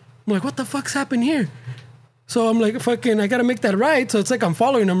 I'm like, what the fuck's happened here? So I'm like, fucking, I gotta make that right. So it's like I'm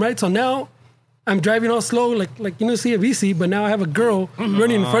following him, right? So now I'm driving all slow, like see a VC, but now I have a girl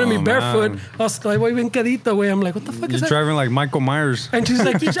running in front of me barefoot. I was like, voy bien quedito, way. I'm like, what the fuck is that? Driving like Michael Myers. And she's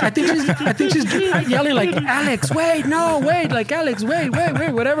like, I think she's yelling like, Alex, wait, no, wait, like Alex, wait,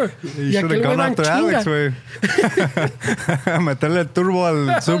 whatever. You should have gone after Alex, way. Meterle turbo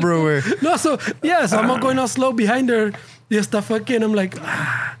al Subaru, way. No, so I'm going all slow behind her. Y está fucking, I'm like,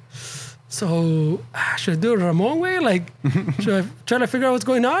 so should I do it Ramon way? Like, should I try to figure out what's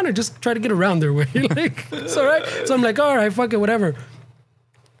going on or just try to get around their way? Like, so right. So I'm like, all right, fuck it, whatever.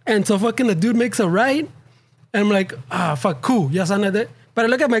 And so fucking the dude makes a right. And I'm like, fuck, cool. Ya sana de. But I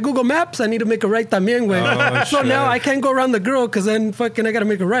look at my Google Maps, I need to make a right también way. So shit. Now I can't go around the girl because then fucking I got to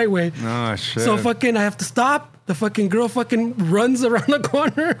make a right way. Oh, shit. So fucking I have to stop. The fucking girl fucking runs around the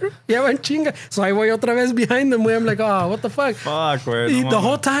corner. Ya van chinga. So I voy otra vez behind them. Where I'm like, oh, what the fuck? Fuck, güey. The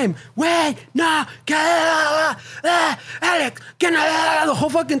whole time. Wait, no, Alex, the whole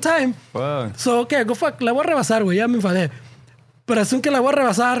fucking time. Fuck. So, okay, go fuck. La voy a rebasar, güey. Ya me enfadé. Pero as soon que la voy a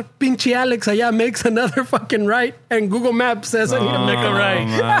rebasar, pinche Alex allá makes another fucking right. And Google Maps says I need to make a right.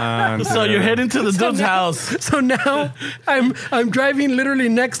 Man, so you're heading to the dude's house. So now I'm driving literally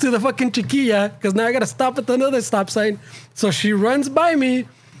next to the fucking chiquilla because now I got to stop at another stop sign. So she runs by me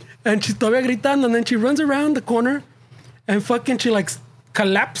and she's todavía gritando and then she runs around the corner and fucking she like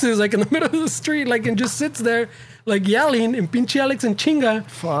collapses like in the middle of the street like and just sits there like yelling and pinche Alex and chinga.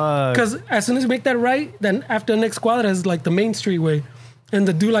 Fuck. Because as soon as you make that right, then after the next cuadra is like the main street way. And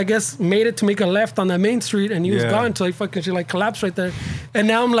the dude, I guess, made it to make a left on that main street and he was gone. So she like collapsed right there. And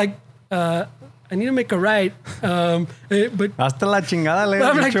now I'm like, I need to make a right. But hasta la chingada, le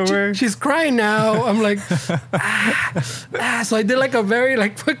I'm like, she's crying now. I'm like, So I did like a very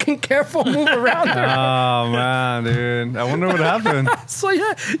like fucking careful move around her. Oh, man, dude. I wonder what happened. So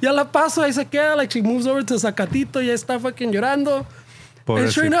ya la paso, ahí se queda. Like she moves over to Zacatito, ya está fucking llorando.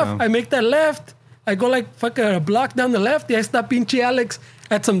 And sure enough, I make that left. I go like fucking a block down the left. Yeah, I stop pinche Alex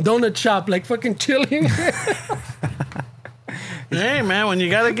at some donut shop, like fucking chilling. Hey, man, when you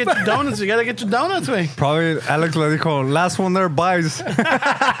got to get your donuts, you got to get your donuts, way. Probably Alex le dijo, last one there buys. But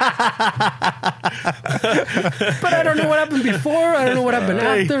I don't know what happened before. I don't know what happened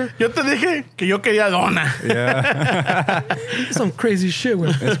after. Yo te dije que yo quería dona. Yeah. Some crazy shit.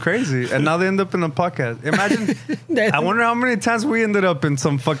 It's crazy. And now they end up in a podcast. Imagine, I wonder how many times we ended up in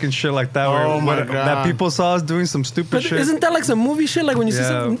some fucking shit like that. Oh, my God. That people saw us doing some stupid But shit. isn't that like some movie shit? Like when you see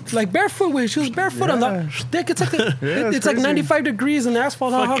something like barefoot, where she was barefoot on the dick. It's like it's like 95 degrees in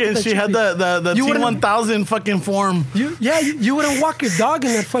asphalt. Fucking, she had the T1000 fucking form. You wouldn't walk your dog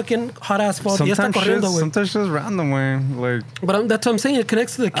in that fucking hot asphalt. Sometimes shit's random, way. Like, but that's what I'm saying. It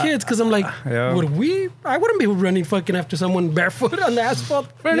connects to the kids because I'm like, yeah. I wouldn't be running fucking after someone barefoot on the asphalt.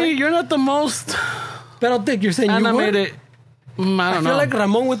 Freddie, you're not the most But I don't think you're saying you would. animated. I don't know. I feel like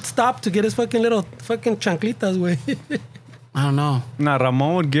Ramon would stop to get his fucking little fucking chanclitas, way. I don't know. Nah,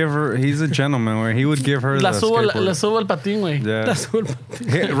 Ramon would give her. He's a gentleman. Where he would give her Le the subo skateboard. el patín, güey. Yeah. That's what.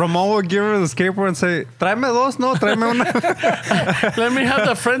 Ramon would give her the skateboard and say, "Tráeme dos, no, tráeme una." Let me have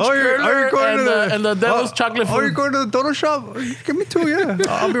the French curler and the devil's chocolate Oh, you're food. going to the donut shop? Give me two, yeah.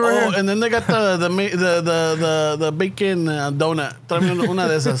 I'll be right here. And then they got the bacon donut. Tráeme una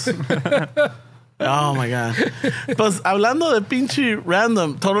de esas. Oh my God. Pues hablando de pinche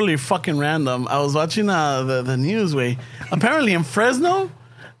random, totally fucking random, I was watching the news, way. Apparently in Fresno,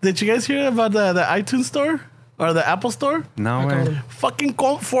 did you guys hear about the iTunes store or the Apple store? No way. Fucking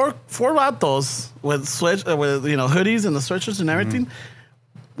four vatos with hoodies and the sweatshirts and everything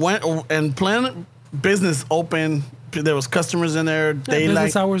went and planned business open. There was customers in there.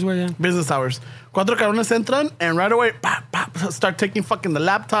 Business hours, way, yeah. Business hours. Cuatro cabrones entran and right away start taking fucking the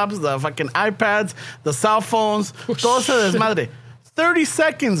laptops, the fucking iPads, the cell phones, todo ese desmadre. 30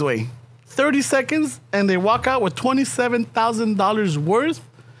 seconds, way. 30 seconds and they walk out with $27,000 worth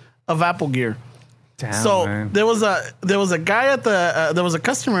of Apple gear. Damn, So man. there was a guy at the there was a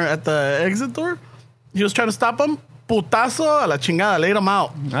customer at the exit door. He was trying to stop him. Putazo a la chingada, laid him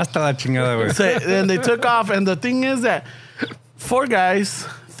out. Hasta la chingada, güey. So, and they took off. And the thing is that 4 guys,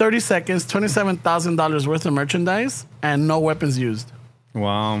 30 seconds, $27,000 worth of merchandise, and no weapons used.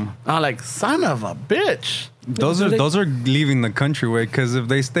 Wow. I'm like, son of a bitch. Those are leaving the country, way, because if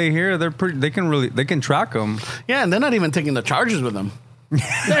they stay here, they can track them. Yeah, and they're not even taking the charges with them. Ay,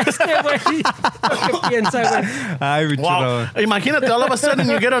 bicho, Wow. Imagínate, all of a sudden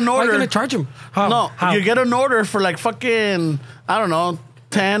you get an Why are you order. gonna charge him? How? You get an order for like fucking, I don't know,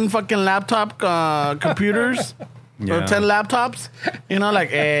 10 fucking laptop computers. Yeah. Or 10 laptops. You know, like,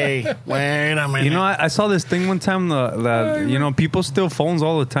 hey, wait a minute. You know, I saw this thing one time that people steal phones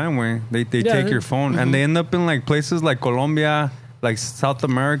all the time. Where they take your phone and they end up in like places like Colombia, like South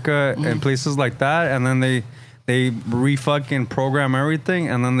America, and places like that, and then they re-fucking program everything,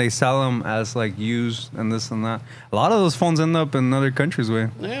 and then they sell them as like used and this and that. A lot of those phones end up in other countries, way.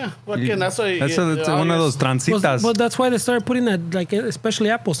 Yeah, fucking, that's why. That's one of those transitas. But that's why they started putting that, like, especially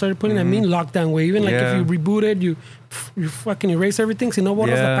Apple started putting that mean lockdown way. Even like if you reboot it, you fucking erase everything. So no one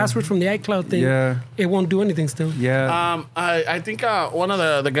knows the password from the iCloud thing. Yeah. It won't do anything still. Yeah. I think one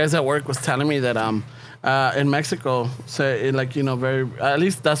of the guys at work was telling me that in Mexico, at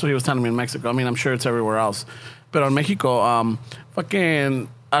least that's what he was telling me in Mexico. I mean, I'm sure it's everywhere else. But in Mexico, fucking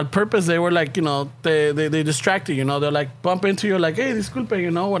on purpose, they were like, they distract you, they're like bump into you, like, hey,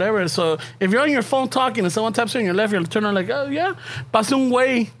 disculpe, whatever. So if you're on your phone talking and someone taps you on your left, you'll turn on like, oh, yeah. Pasa un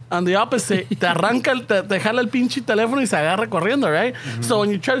güey on the opposite, te arranca, te jala el pinche teléfono y se agarra corriendo, right? Mm-hmm. So when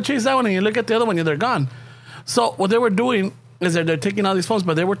you try to chase that one and you look at the other one, they're gone. So what they were doing is that they're taking all these phones,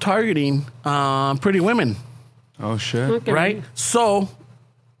 but they were targeting pretty women. Oh, shit. Okay. Right? So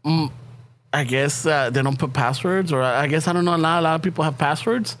I guess they don't put passwords, or I guess, I don't know, a lot of people have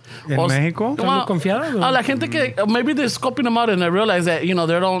passwords. In Mexico? La gente que maybe they're scoping them out and they realize that, they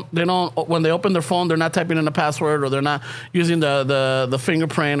don't, when they open their phone, they're not typing in a password, or they're not using the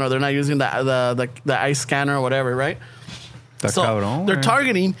fingerprint, or they're not using the eye scanner or whatever, right? So they're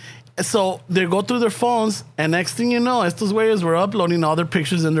targeting. So they go through their phones, and next thing you know, estos güeyes were uploading all their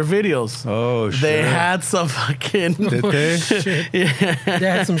pictures and their videos. Oh, shit. They had some fucking... Did they? Shit. Yeah. They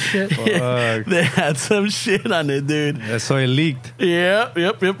had some shit. Fuck. They had some shit on it, dude. So it leaked.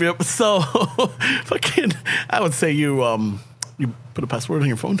 Yep. So, fucking, I would say you put a password on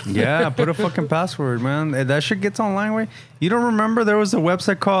your phone. Yeah, put a fucking password, man. That shit gets online, way. You don't remember there was a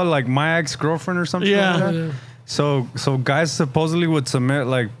website called like My Ex-Girlfriend or something like that? Yeah. So guys supposedly would submit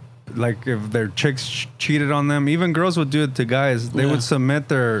like if their chicks cheated on them, even girls would do it to guys. They would submit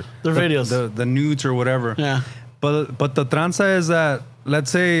their videos, the nudes or whatever. Yeah. But the tranza is that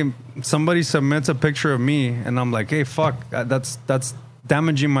let's say somebody submits a picture of me, and I'm like, hey, fuck, that's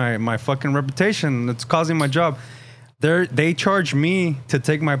damaging my fucking reputation. It's causing my job. They charge me to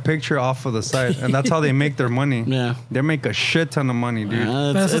take my picture off of the site, and that's how they make their money. Yeah. They make a shit ton of money, dude.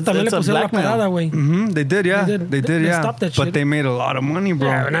 It's a blackmail. They did, yeah. They did, yeah. Stopped that shit. But they made a lot of money, bro.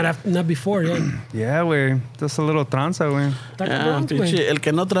 Yeah, not before, yeah. Yeah, güey. Just a little tranza, güey. El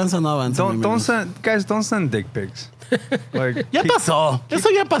que no tranza no avanza. Don't send dick pics. Like, ya pasó. Eso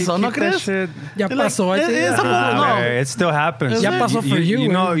ya pasó, ¿no crees? Ya pasó. It still happens. Ya pasó for you.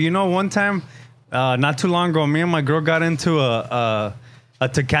 You know, one time, not too long ago, me and my girl got into a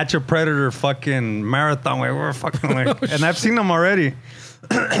To Catch a Predator fucking marathon. We were fucking like, and I've seen them already.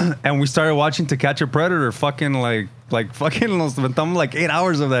 And we started watching To Catch a Predator. Fucking like nos aventamos like 8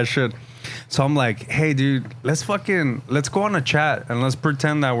 hours of that shit. So I'm like, hey, dude, let's go on a chat and let's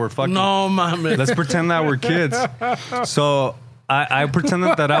pretend that we're fucking. No, mames. Let's pretend that we're kids. So I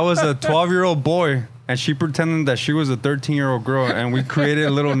pretended that I was a 12-year-old boy, and she pretended that she was a 13-year-old girl, and we created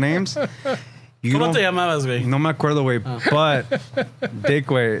little names. ¿Cómo te llamabas, güey? No me acuerdo, güey. But, dick,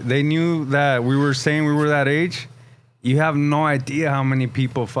 güey, they knew that we were saying we were that age. You have no idea how many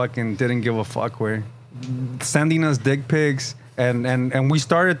people fucking didn't give a fuck, güey. Sending us dick pics. And we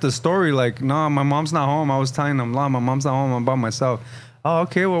started the story like, no, my mom's not home. I was telling them, my mom's not home. I'm by myself. Oh,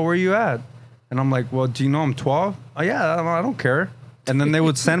 okay. Well, where you at? And I'm like, well, do you know I'm 12? Oh, yeah, I don't care. And then they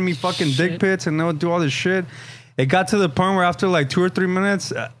would send me fucking dick pics and they would do all this shit. It got to the point where after like 2 or 3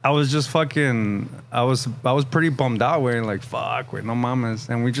 minutes, I was just fucking, I was pretty bummed out, where like, fuck, wait, no mamas.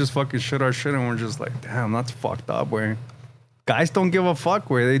 And we just fucking shit our shit and we're just like, damn, that's fucked up, where guys don't give a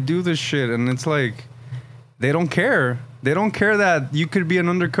fuck, where they do this shit. And it's like, they don't care. They don't care that you could be an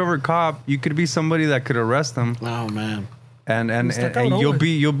undercover cop. You could be somebody that could arrest them. Oh, man. And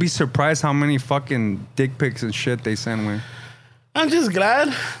you'll be surprised how many fucking dick pics and shit they send me. I'm just glad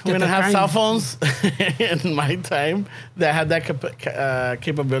we didn't have cell phones in my time that had that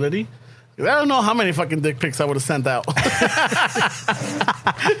capability. I don't know how many fucking dick pics I would have sent out.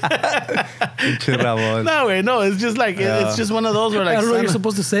 No, wait, no. It's just like, it's just one of those where like... I don't know you're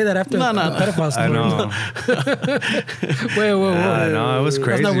supposed to say that after the pedophile story. I know. Wait. No, it was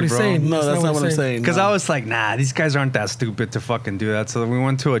crazy, That's not what he's saying. No, that's not what I'm saying. Because I was like, nah, these guys aren't that stupid to fucking do that. So we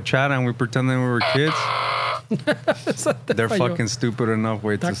went to a chat and we pretended we were kids. They're fucking stupid enough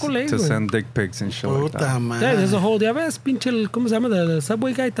to send dick pics and shit like that. Yeah, there's a whole... ¿Ya ves, pinche, ¿cómo se llama? The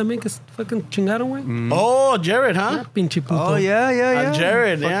Subway guy también que fucking chingaron, güey. Oh, Jared, huh? Pinche puto. Oh, yeah.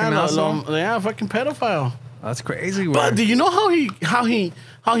 Jared, fucking pedophile. That's crazy. But do you know how he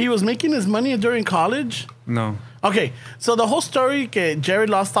was making his money during college? No. Okay, so the whole story, Jared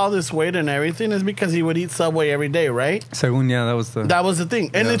lost all this weight and everything, is because he would eat Subway every day, right? Según, yeah, that was the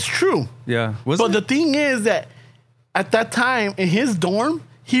thing, and it's true. Yeah, the thing is that at that time in his dorm,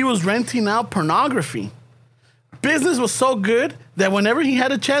 he was renting out pornography. Business was so good that whenever he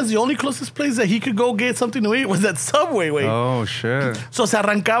had a chance, the only closest place that he could go get something to eat was that Subway, way. Oh, shit. So se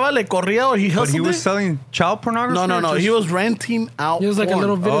arrancaba, le corría, or he hustled. But he was selling child pornography? No. He was renting out. He was like a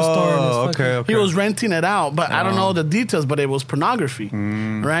little video store. Okay. He was renting it out, but I don't know the details, but it was pornography,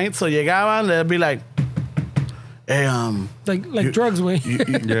 right? So llegaban, they'd be like, hey, like drugs, way.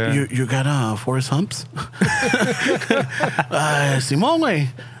 You got Forrest Humps? Simone, way.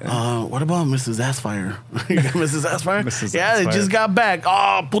 What about Mrs. Assfire? You got Mrs. Assfire? They just got back.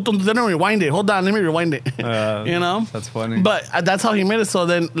 Oh, puto, let me rewind it. Hold on, let me rewind it. You know? That's funny. But that's how he made it. So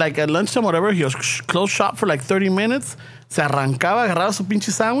then, like at lunchtime, whatever, he was closed shop for like 30 minutes. Se arrancaba, agarraba su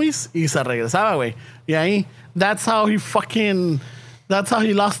pinche sándwich y se regresaba, güey. Y ahí, that's how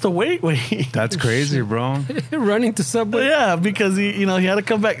he lost the weight, güey. That's crazy, bro. Running to Subway. Yeah, because he had to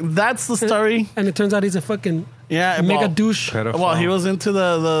come back. That's the story. And it turns out he's a fucking mega douche. Pedophile. Well, he was into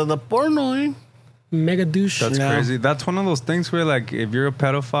the porno, eh? Mega douche. That's crazy. That's one of those things where, like, if you're a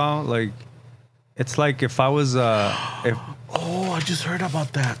pedophile, like, it's like if I was I just heard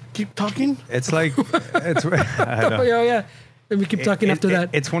about that. Keep talking. It's like I know. Yeah. And we keep talking after that.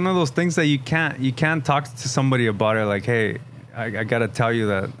 It's one of those things that you can't talk to somebody about it. Like, hey, I gotta tell you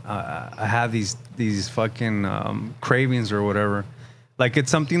that I have these fucking cravings or whatever. Like,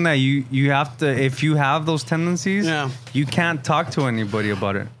 it's something that you have to, if you have those tendencies, you can't talk to anybody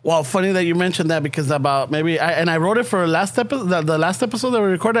about it. Well, funny that you mentioned that, because about I wrote it for last episode, the last episode that we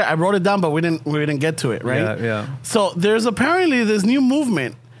recorded. I wrote it down, but we didn't get to it, right? Yeah. So there's apparently this new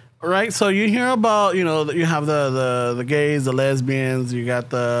movement, right? So you hear about, you have the gays, the lesbians, you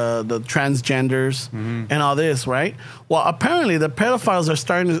got the transgenders, and all this, right? Well, apparently the pedophiles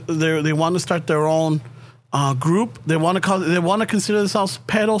are they want to start their own group. They want to consider themselves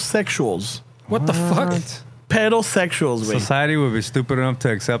pedosexuals. What the fuck? pedosexuals, güey. Society would be stupid enough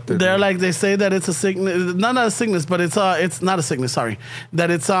to accept it. They're like, they say that it's a sickness, not a sickness, but it's not a sickness. Sorry, that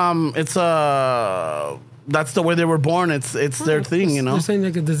it's that's the way they were born. It's their thing, you know. They're saying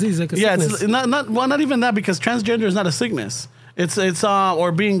like a disease, like a sickness. It's not even that, because transgender is not a sickness. It's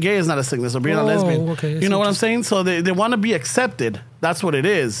or being gay is not a sickness, or being a lesbian. Okay, you know what I'm saying? So they want to be accepted. That's what it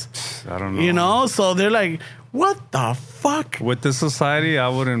is. I don't know. You know, so they're like, what the fuck? With this society, I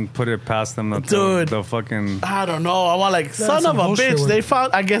wouldn't put it past them. Dude. The fucking... I don't know. I want like, son some of a bullshit, bitch. man. They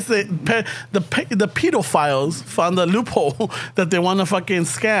found, I guess the pedophiles found the loophole that they want to fucking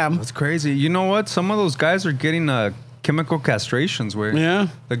scam. That's crazy. You know what? Some of those guys are getting chemical castrations where Yeah.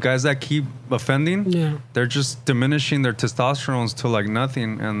 the guys that keep offending, Yeah. they're just diminishing their testosterone to like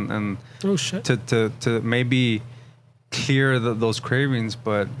nothing and Oh shit. to maybe clear those cravings.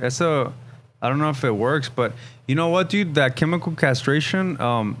 But I don't know if it works, but you know what, dude? That chemical castration,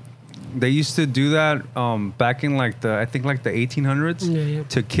 they used to do that back in like the 1800s Yeah.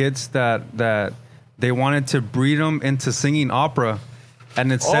 to kids that they wanted to breed them into singing opera.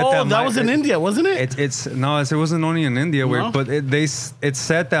 And it said that was in India, wasn't it? It wasn't only in India, No? but it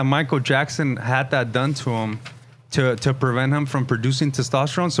said that Michael Jackson had that done to him to prevent him from producing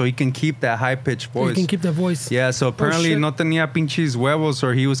testosterone, so he can keep that high pitched voice. You can keep that voice. Yeah, so apparently shit. no tenía pinches huevos,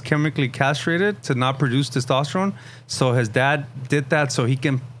 or he was chemically castrated to not produce testosterone. So his dad did that so he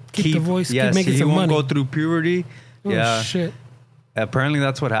can Keep the voice, keep Yes, making he some won't money. go through puberty. Oh Yeah, shit. apparently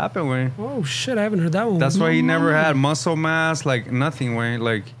that's what happened, way. Oh shit. I haven't heard that one. That's why he never had muscle mass, like nothing, way.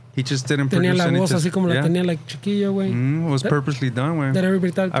 Like he just didn't Tenía produce la any voz así como la yeah. tenía like chiquillo, güey. It was purposely done, way. That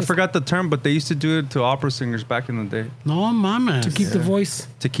everybody thought I forgot the term, but they used to do it to opera singers back in the day No mames. to keep the voice.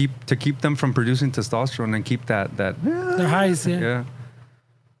 to keep them from producing testosterone and keep that The highs, yeah. yeah.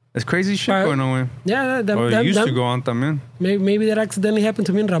 It's crazy shit But- going on, way. Yeah, that, Or it that, used that- to go on también. maybe that accidentally happened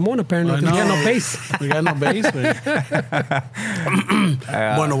to me and Ramon, apparently. I 'Cause he had know. no bass. We got no base, güey.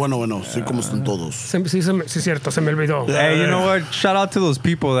 Bueno. Sí, ¿cómo están todos? Sí, es cierto, se me olvidó. Hey, you know what? Shout out to those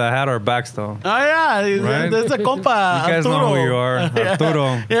people that had our backs, though. Oh, yeah. Right? There's a compa, You guys know Arturo. who you are.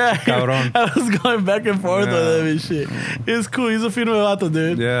 Arturo. Yeah. Cabrón. I was going back and forth with him and shit. It's cool. He's a firme vato,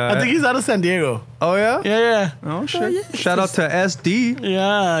 dude. Yeah. I think he's out of San Diego. Oh, yeah? Yeah. Oh, shit. yeah. Shout out to SD.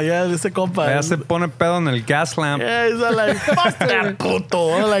 Yeah, ese compa. Ya se pone pedo en el gas lamp. Yeah, he's all like, fuck that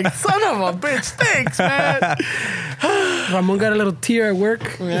puto. I'm like, son of a bitch, thanks, man. Ramon got a little tear at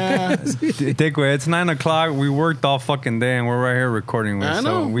work. Yeah. Dick, way, it's 9 o'clock. We worked all fucking day and we're right here recording. Way. I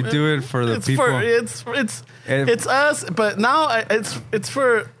know. So we do it for the It's people. it's us, but now it's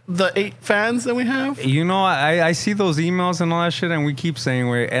for the 8 fans that we have. You know, I see those emails and all that shit, and we keep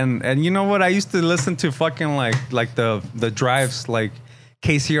saying and you know what? I used to listen to fucking like the drives, like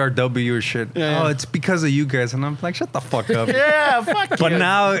KCRW or shit. Yeah. Oh, it's because of you guys, and I'm like, shut the fuck up. Yeah, fuck But you.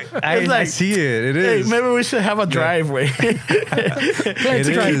 now I like, see it. It Hey, is. maybe we should have a driveway Let's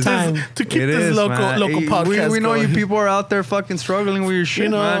It try is. time. to keep It this is, local man. podcast We know going. you people are out there fucking struggling with your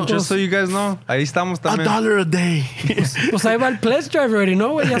shit, know, man. Just so you guys know. Ahí estamos también. $1 a day. Pues ahí va el pledge drive already,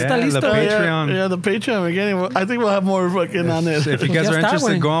 ¿no? Güey? Ya está Yeah, listo. the güey. Patreon. Yeah, the Patreon. We're getting, I think we'll have more fucking on it. If you guys Ya are está,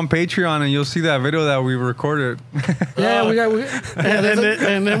 interested, güey. go on Patreon and you'll see that video that we recorded. Yeah, we got.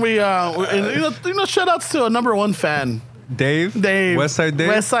 and then we you know, shout outs to a number 1 fan, Dave. Westside Dave.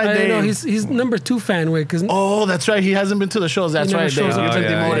 Westside I Dave. know he's number 2 fan, güey. Because Oh, that's right. He hasn't been to the shows. That's He never right, Dave. shows up. He's been He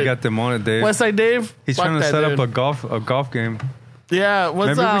demoted. got demoted, Dave. Westside Dave. He's fuck trying to that set dude. up a golf game. Yeah,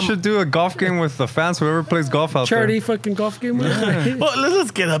 what's Maybe we should do a golf game with the fans. Whoever plays golf out charity there. fucking golf game. güey. Well,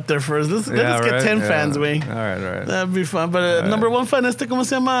 let's get up there first. Let's get 10 fans, güey. All right. That'd be fun. But number 1 fan, ¿cómo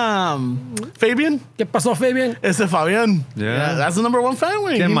se llama? Fabian. ¿Qué pasó, Fabian? Ese Fabian. Yeah. That's the number 1 fan,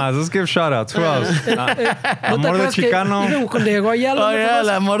 güey. ¿Quién más? Let's give shout outs. Who else? ¿No te Amor de acuerdas que Chicano. cuando llegó allá Oh, yeah, el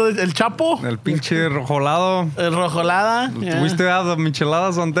amor del Chapo. El pinche rojolado. El Rojolada. We still have the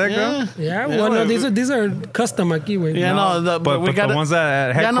micheladas on deck, huh? Yeah, well, no, güey. these are custom aquí, güey. Yeah, no, But we got the ones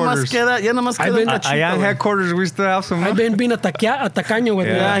that at Ya nomás headquarters. queda been una to Allá chica, en güey. headquarters, we still have some. I've Huh? been a tacaño, güey.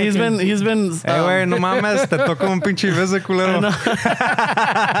 Yeah, he's been Hey, güey, no mames, te toca un pinche visa, culero.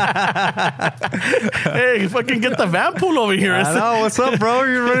 Hey, fucking get the van pool over here. I know, what's up, bro?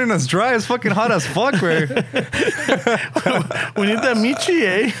 You're running us dry. It's fucking hot as fuck, güey. We need that Michi,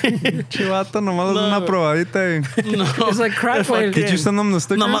 eh? Chivato, nomás una probadita. It's like crap, güey. Did you send them the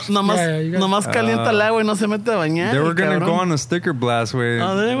stickers? Nomás you got- nomás calienta el agua y no se mete a bañar. They were gonna cabrón. go on a sticker blast, güey.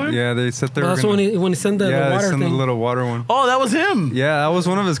 Oh, they were? Yeah, they said they Well, were that's gonna. when he sent the Yeah, they water sent the thing. little water one. Oh, that was him. Yeah, that was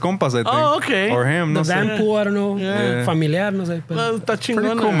one of his compas, I think. Oh, okay. Or him, The no van sé. pool, I don't know. Yeah. Familiar, no sé. Pero Está Pretty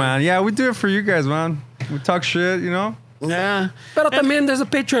chingón. cool, man. Yeah, we do it for you guys, man. We talk shit, you know? Yeah. Pero también there's a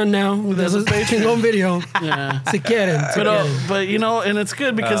Patreon now. There's a chingón video. Yeah. Si quieren. But you know, and it's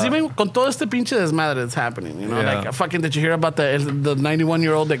good because even con todo este pinche desmadre that's happening, you know, like fucking, did you hear about the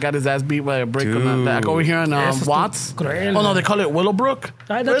 91-year-old that got his ass beat by a brick on that, like over here in Watts? Cruel, oh no, they call it Willowbrook.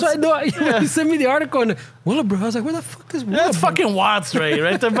 That's what I know. You sent me the article on Willowbrook. I was like, where the fuck is Willowbrook? That's fucking Watts,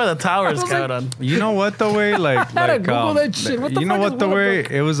 right there by the towers, cabrón. You know what the way, like Google that shit. What the you know fuck what is the way?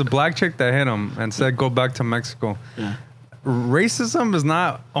 Willowbrook? It was a black chick that hit him and said, "Go back to Mexico." Yeah. Racism is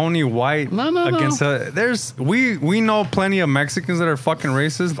not only white against. There's we know plenty of Mexicans that are fucking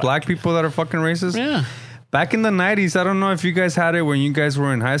racist, black people that are fucking racist. Yeah. Back in the 90s, I don't know if you guys had it when you guys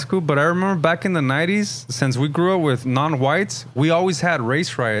were in high school, but I remember back in the 90s, since we grew up with non-whites, we always had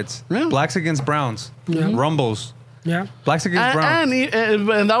race riots. Yeah. Blacks against browns, rumbles. Yeah. Blacks against browns.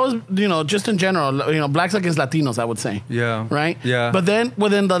 And that was, you know, just in general, you know, blacks against Latinos, I would say. Yeah. Right? Yeah. But then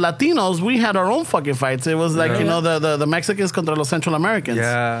within the Latinos, we had our own fucking fights. It was like, you know, the Mexicans contra los Central Americans.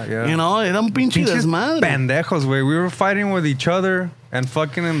 Yeah, yeah. You know, era un pinche desmadre. Pendejos, güey. We were fighting with each other and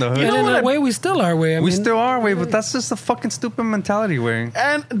fucking in the hood. And in a way, we still are, way. We still are, way, but that's just a fucking stupid mentality, way.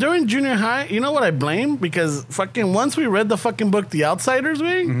 And during junior high, you know what I blame? Because fucking once we read the fucking book, The Outsiders,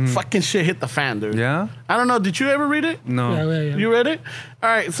 way, fucking shit hit the fan, dude. Yeah? I don't know. Did you ever read it? No. Yeah. You read it? All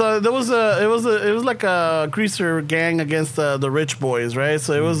right. So there was it was like a greaser gang against the rich boys, right?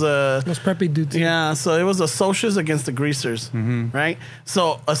 So it was Those preppy dudes. yeah. So it was the socials against the greasers, right?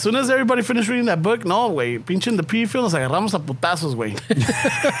 So as soon as everybody finished reading that book, no way, pinche the P field, nos agarramos a putazos, way.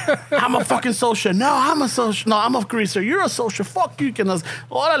 I'm a fucking social. No, I'm a social. No, I'm a greaser. You're a social. Fuck you, que nos.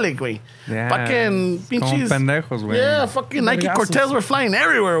 Órale, güey. Yeah. Fucking pinches. Pendejos, güey. Yeah, fucking Nike Cortez were flying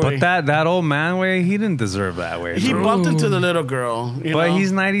everywhere, way. But that old man, way, he didn't deserve that, way. He bumped into the little girl. You But know?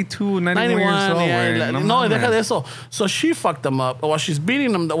 he's 91 years old, yeah, güey. no, deja de eso. So she fucked him up. While she's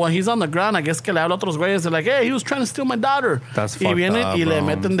beating him, when he's on the ground, I guess que le habla a otros güeyes. They're like, hey, he was trying to steal my daughter. That's y fucked vienen up, y le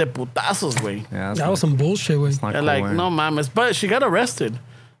bro. meten de putazos, güey. Yeah, That was some bullshit, way. not They're cool, like, güey. no mames. But she got arrested.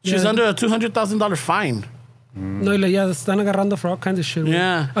 She's Yeah. under a $200,000 fine. No, ya están agarrando for all kinds of shit, güey.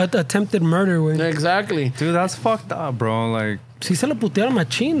 Yeah. Attempted murder, güey. Exactly. Dude, that's fucked up, bro. Like, Sí se lo putearon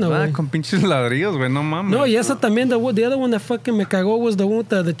machino, güey. con pinches ladrillos, güey. No mames. No, y esa también, the other one that fucking me cagó was the one with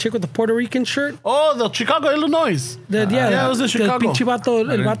the chick with the Puerto Rican shirt. Oh, the Chicago, Illinois. Yeah, it was in Chicago. El pinche vato,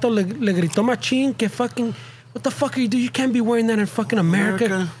 el vato le gritó machín que fucking, what the fuck are you doing? You can't be wearing that in fucking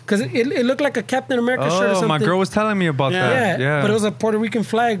America. Because it looked like a Captain America shirt or Oh, something. my girl was telling me about that. Yeah. But it was a Puerto Rican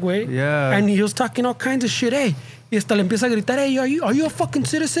flag, güey. Yeah. And he was talking all kinds of shit, hey. Y hasta le empieza a gritar, hey, are you a fucking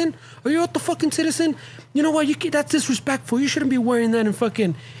citizen? Are you a fucking citizen? You know what? That's disrespectful. You shouldn't be wearing that in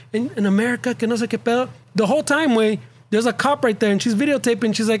fucking, in America, que no sé qué pedo. The whole time, güey, there's a cop right there, and she's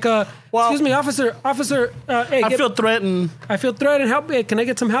videotaping. She's like, excuse me, officer, hey. I feel threatened. I feel threatened. Help me. Can I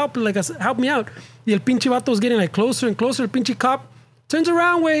get some help? Like, help me out. Y el pinche vato was getting like closer and closer. El pinche cop turns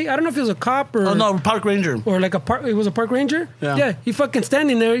around, way. I don't know if it was a cop or... Oh, no, park ranger. Or like it was a park ranger? Yeah. He fucking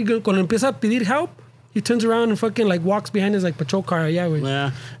standing there. Cuando empieza a pedir help, he turns around and fucking like walks behind his like patrol car. Yeah,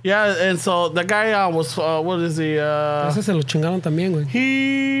 güey. Yeah, and so the guy was, what is he? Ese se lo chingaron también, güey.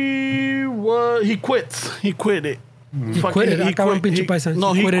 He quits. He quit it. He quit it. Acabó pinche paisa.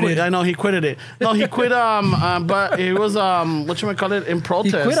 No, he quitted quit. it. I know he quitted it. No, he quit. But it was whatchamacallit, in He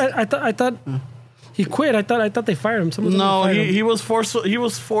protest. quit. I thought he quit. I thought they fired him. Someone No, fired him. he was forced. He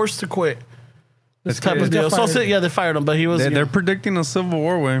was forced to quit. This type of They deal. So fired him. yeah, they fired him, but he was. They're predicting a civil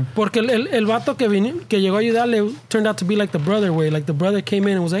war, way. Porque el vato que llegó a ayudarle turned out to be like the brother, way. Like the brother came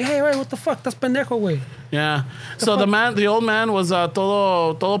in and was like, hey, what the fuck? That's pendejo, way. Yeah. So the old man was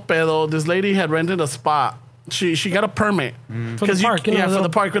todo pedo. This lady had rented a spot. She got a permit For the park, for the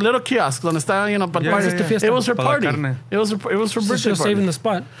park, a little kiosk donde está, fiesta. it was her Para la party. carne. It was her birthday She was party. saving the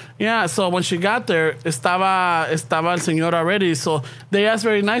spot. Yeah, so when she got there, estaba el señor already. So they asked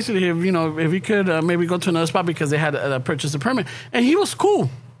very nicely if he could maybe go to another spot because they had purchased a permit, and he was cool.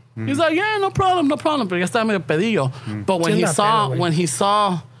 He's like, yeah, no problem. But ya estaba medio pedillo. But when he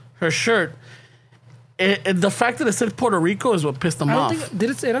saw her shirt, the fact that it said Puerto Rico is what pissed him off.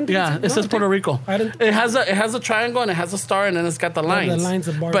 It says Puerto Rico. It has a triangle and it has a star and then it's got the lines.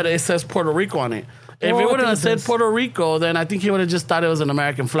 But it says Puerto Rico on it. If it wouldn't have said Puerto Rico, then I think he would have just thought it was an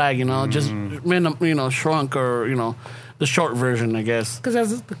American flag, just shrunk or the short version, I guess. Because it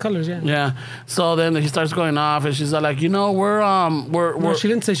has the colors, yeah. Yeah. So then he starts going off and she's like, we're No, she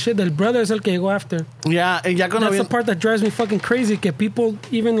didn't say shit. El brother es el que llegó after. yeah, and ya cuando That's the part that drives me fucking crazy. Que people,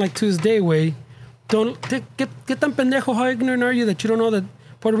 even like to this day, way, don't. ¿Qué tan pendejo, how ignorant are you that you don't know that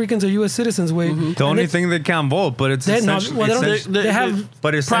Puerto Ricans are U.S. citizens, way. The only thing they can't vote, but it's they have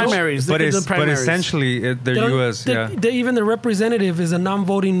primaries. But essentially, they're U.S. Even the representative is a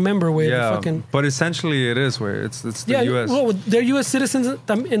non-voting member, way. Yeah, but essentially it is where it's the U.S. Well, they're U.S. citizens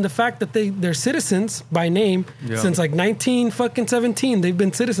in the fact that they're citizens by name since like 1917. They've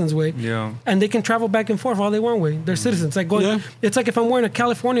been citizens, way. Yeah, and they can travel back and forth all they want, way. They're citizens. Like it's like if I'm wearing a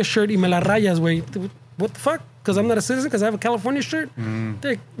California shirt, y me la rayas, way. What the fuck? Because I'm not a citizen because I have a California shirt.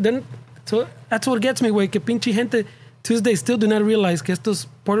 Then so that's what gets me, way. Que pinche gente Tuesday still do not realize que estos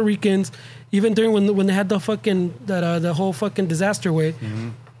Puerto Ricans, even during when they had the fucking the whole fucking disaster, way.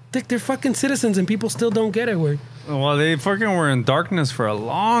 They're fucking citizens and people still don't get it, way. Well, they fucking were in darkness for a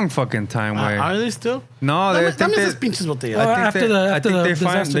long fucking time, way. Are they still? No, they think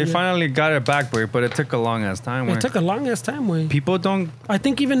they finally got it back, way, but it took a long ass time, way. It took a long ass time, way. People don't. I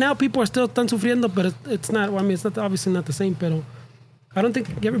think even now people are still tan sufriendo, but it's not. I mean, it's not obviously not the same, pero I don't think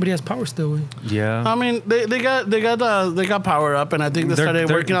everybody has power still, way. Yeah. I mean, they got power up, and I think they started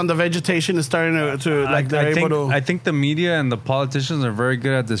working on the vegetation and starting to I think the media and the politicians are very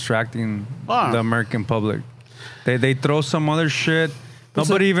good at distracting the American public. They throw some other shit.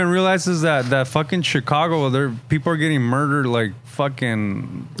 Nobody even realizes that fucking Chicago, people are getting murdered like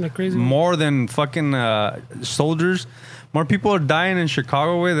fucking like crazy. More than fucking soldiers. More people are dying in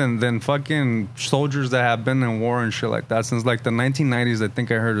Chicago than fucking soldiers that have been in war and shit like that since like the 1990s. I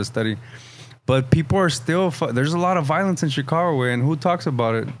think I heard a study. But people are still... there's a lot of violence in Chicago, and who talks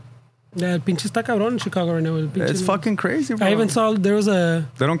about it? Yeah, el pinche está cabrón in Chicago right now. It's fucking crazy, bro. I even saw there was a...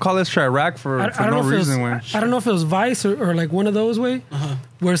 They don't call this Chirac for no reason, way. I don't know if it was Vice or like one of those, way,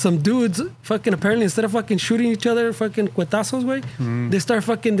 where some dudes fucking apparently instead of fucking shooting each other fucking cuetazos, way, they start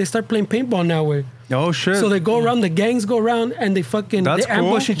playing paintball now, way. Oh, shit. So they go around, the gangs go around, and they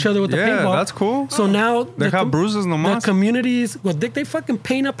ambush each other with the paintball. Yeah, that's cool. So now... They have bruises nomás. The communities... Well, they fucking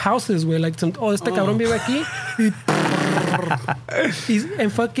paint up houses, way. Like, este cabrón vive aquí.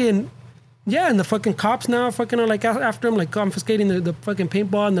 And fucking... Yeah, and the fucking cops now fucking are like after him, like confiscating the fucking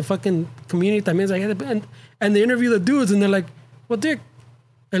paintball, and the fucking community también is like, and they interview the dudes, and they're like, well, Dick,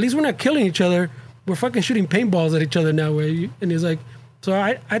 at least we're not killing each other. We're fucking shooting paintballs at each other now, way. And he's like... So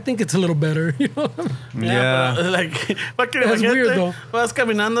I think it's a little better, you know? Yeah. But, like, fucking That's weird, though. Vas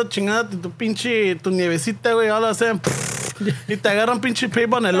caminando, chingada tu nievecita, güey, all of a sudden, y te agarran pinche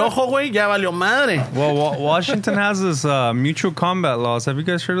paintball en el ojo, güey, ya valió madre. Well, Washington has this mutual combat laws. Have you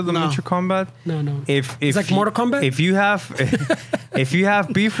guys heard of the mutual combat? No. If it's like Mortal Kombat? If you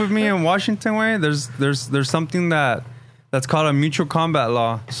have beef with me in Washington, way, there's something that's called a mutual combat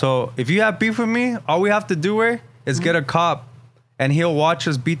law. So if you have beef with me, all we have to do, way, is get a cop. And he'll watch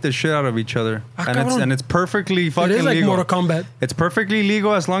us beat the shit out of each other. And it's perfectly fucking legal. It is like Mortal Kombat. It's perfectly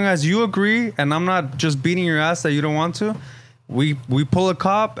legal as long as you agree and I'm not just beating your ass that you don't want to. We pull a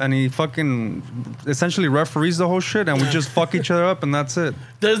cop and he fucking essentially referees the whole shit and we just fuck each other up and that's it.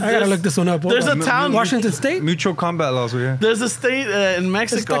 I gotta look this one up. There's a town, Washington State. Mutual combat laws, yeah. There's a state in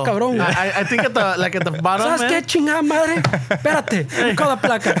Mexico. I think at the bottom. ¿Sabes qué chingada madre? Espérate, busca la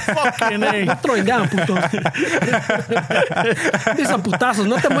placa. Fucking A. I'm throwing down, puto. These are putazos.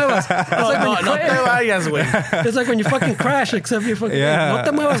 No te muevas. No te vayas, güey. It's like when you fucking crash, except you fucking. No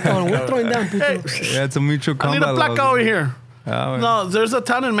te muevas, cabrón. We're throwing down, puto. Yeah, it's a mutual combat. I need a placa over here. No, there's a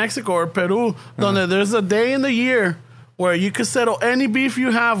town in Mexico or Peru donde there's a day in the year where you can settle any beef you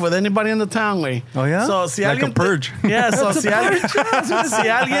have with anybody in the town, güey. Oh, yeah? So, si like a purge. So si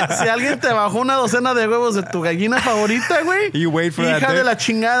alguien te bajó una docena de huevos de tu gallina favorita, güey. You wait for that hija day. de la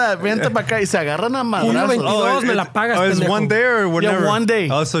chingada, vente para acá y se agarran a madrazos. Julio 22 me la pagas, it's pendejo. one day or whatever? Yeah, one day.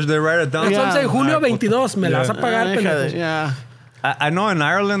 Oh, so they write it down? That's what I'm saying. Julio 22 me la vas a pagar, pendejo. Yeah. I know in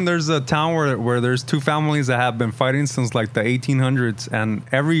Ireland there's a town where there's two families that have been fighting since like the 1800s, and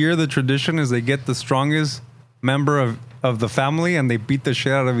every year the tradition is they get the strongest member of the family and they beat the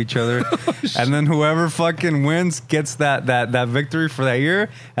shit out of each other. And then whoever fucking wins gets that victory for that year,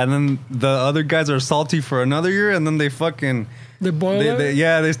 and then the other guys are salty for another year, and then they fucking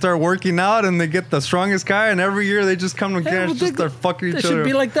they start working out and they get the strongest guy, and every year they just come together and just start fucking each other. It should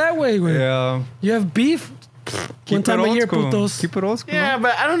be like that way, güey. Yeah. You have beef. One time a year, putos. Keep it old school. Yeah,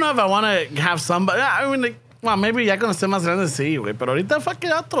 but I don't know if I want to have somebody. I mean, like, well, maybe ya cuando esté más grande sí, güey. Pero ahorita fucking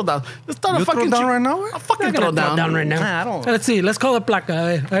I'll throw down. Let's start a fucking throw down right now? I'll fucking throw down right now. Nah, I don't. Let's see. Let's call it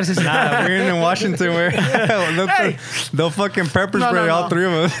placa. A ver si Nah, we're in Washington where they'll fucking pepper spray all three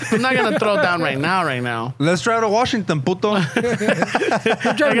of us. I'm not gonna throw down right now. Let's drive to Washington, puto. I'm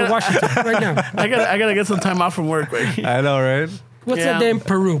driving to Washington right now. I gotta get some time off from work, güey. I know, right? What's that day in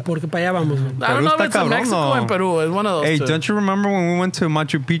Peru? Porque para allá vamos. I don't know if it's in Mexico and Peru. It's one of those Hey, two. don't you remember when we went to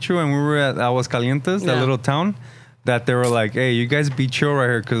Machu Picchu and we were at Aguascalientes, that little town? that they were like, hey, you guys be chill right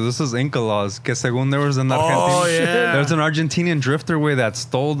here because this is Inca laws. Que según there was an yeah. there was an Argentinian drifter way that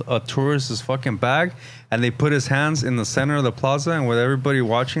stole a tourist's fucking bag, and they put his hands in the center of the plaza, and with everybody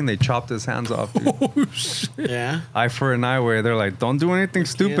watching, they chopped his hands off. Dude. Oh, shit. Yeah. Eye for an eye way. They're like, don't do anything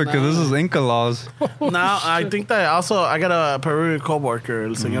stupid because this is Inca laws. Now, I think that also, I got a Peruvian co-worker,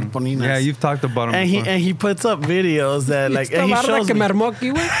 el señor Poninas. Yeah, you've talked about him and before. he puts up videos that like, and he Esta barra shows que me me. armó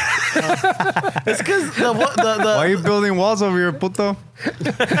aquí, güey. It's because the Why are you building walls over here, puto?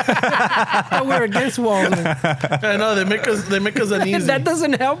 We're against walls. güey. I know they make us uneasy. That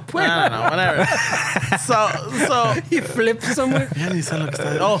doesn't help, güey. I don't know, whatever. So He flips somewhere. ya ni sé lo que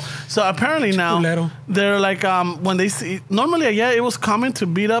está- oh, so apparently now Culero. they're like when they see normally yeah it was common to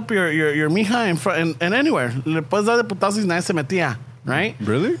beat up your mija in front and anywhere. Le puedes dar de putazos y nadie se metía, right?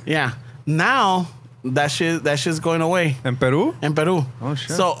 Really? Yeah. Now that shit's going away. In Peru? En Perú. Oh,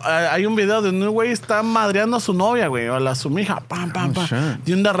 shit. So, hay un video de un güey está madreando a su novia, güey, o a su mija, pam, pam, pam. shit.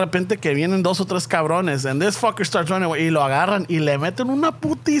 Y de repente que vienen 2 o 3 cabrones, and this fucker starts running, güey, y lo agarran y le meten una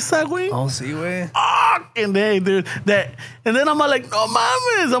putiza, güey. Oh, sí, güey. Fucking day, dude. And then I'm like, no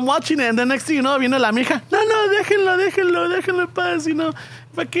mames, I'm watching it, and the next thing you know, viene la mija, no, déjenlo en paz, you know.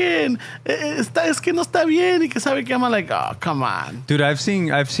 Fucking, es que no está bien, y que sabe que I'm like, oh, come on. Dude, I've seen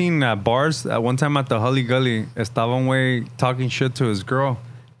bars. One time at the Hully Gully, estaba un güey talking shit to his girl.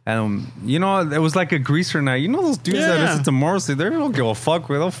 And, you know, it was like a greaser night. You know those dudes that Yeah. listen to Morrissey, they don't give a fuck.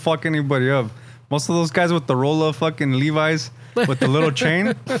 They'll fuck anybody up. Most of those guys with the roll-up fucking Levi's with the little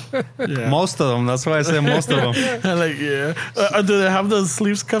chain. Yeah. Most of them. That's why I say most of them. I'm like, yeah. Do they have the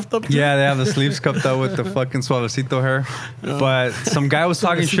sleeves cuffed up? Yeah, they have the sleeves cupped out with the fucking suavecito hair. But some guy was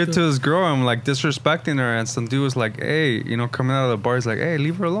talking shit to his girl and like disrespecting her, and some dude was like, hey, you know, coming out of the bar, he's like, hey,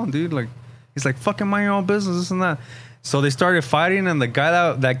 leave her alone, dude. Like, he's like, fucking mind your own business, this and that. So they started fighting, and the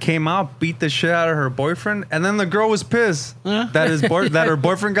guy that came out beat the shit out of her boyfriend, and then the girl was pissed that her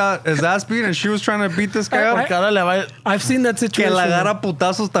boyfriend got his ass beat, and she was trying to beat this guy up. Que ahora le va- I've seen that Que situation. la agarra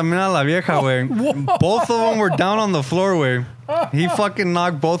putazos también a la vieja, güey. Whoa. Both of them were down on the floor, güey. He fucking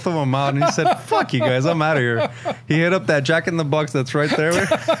knocked both of them out, and he said, fuck you guys, I'm out of here. He hit up that Jack in the Box that's right there,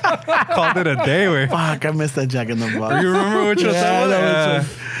 güey. Called it a day, güey. Fuck, I missed that Jack in the Box. You remember which one Yeah, that was?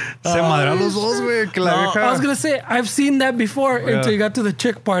 that Se madreó los dos, güey. Que la No, vieja... I was gonna say I've seen that before until you got to the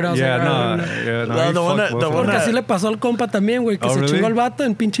chick part. I was Yeah, like, no, no. yeah, no. No, he the one fucked that- both the of one them. Porque así le pasó al compa también, güey, que Oh, se really? chingó el vato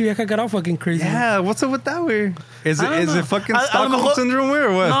and pinche vieja got all fucking crazy. Yeah, what's up with that, güey? Is I don't it know. fucking A lo Stockholm mejor- syndrome, güey,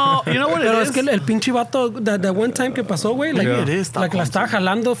 or what? No, you know what it Pero is? es que el pinche vato, that one time que pasó, güey, like, Yeah. It is like la estaba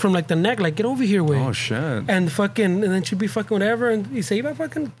jalando from like the neck, like get over here, güey. Oh, shit. And then she'd be fucking whatever, and he say, iba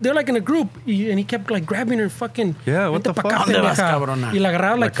fucking, they're like in a group, and he kept like grabbing her fucking. Yeah, what "Vente the pa' fuck? acá, ¿Dónde vas, pendeja." cabrona? Y la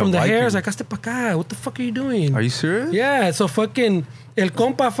agarraba like Like from a the Viking. hairs, like, hazte pa' acá, what the fuck are you doing? Are you serious? Yeah, so fucking, el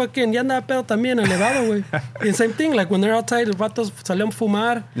compa fucking ya andaba pedo también, elevado, güey. And same thing, like when they're outside, los vatos salían a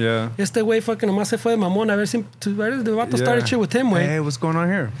fumar. Yeah. Este güey fucking nomás se fue de mamón a ver si, the vato started shit with him, güey. Hey, what's going on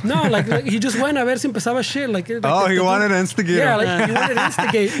here? No, like he just went a ver si empezaba shit. Like Oh, he wanted to instigate Yeah, him. like he wanted to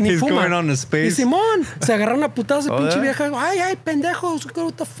instigate. Ni He's fuma. going on the Y space. Simón, se agarraron a putazos de Oh, pinche yeah? vieja. Ay, pendejo,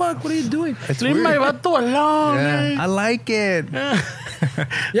 what the fuck, what are you doing? It's Leave weird. my vato alone, Yeah, eh. I like it.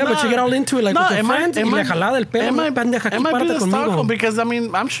 Yeah, but you get all into it like with the friends y le jalada el pelo. Pendeja, aquí might be párate the Stockholm conmigo. because I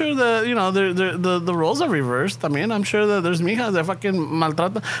mean I'm sure that you know the roles are reversed. I mean I'm sure that there's mijas that fucking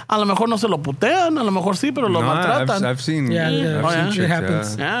maltratan. A lo mejor no se lo putean, a lo mejor sí, pero lo No, maltratan. I've seen. Yeah, yeah. I've Oh, seen yeah? It chicks,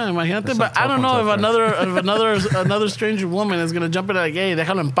 happens. yeah. Yeah, imagínate, There's but some I don't tough know if ones out another stranger woman is gonna jump in like, hey,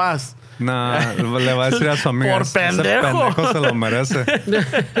 déjalo en paz. Nah, le va a decir a su amiga. Por "Ese pendejo." pendejo se lo merece.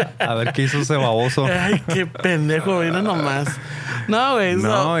 A ver qué hizo ese baboso. Ay, qué pendejo, mira nomás. No, güey.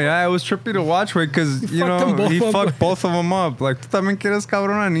 No, yeah, it was trippy to watch, right? Because, you fucked them know, both he up. fucked both of them up. Like, tú también quieres,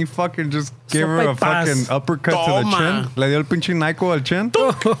 cabrón, and he fucking just gave her a Sopa y paz. fucking uppercut to the Toma. chin. Le dio el pinche Naiko al chin.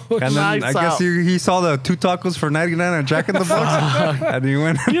 And then Lights I guess out. he saw the 2 tacos for 99 at Jack in the Box. And he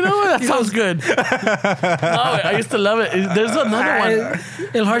went. You know what? That sounds good. No, I used to love it. There's another one.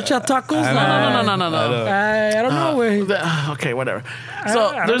 El hard shot tacos? No. I don't know, güey. Okay, whatever. I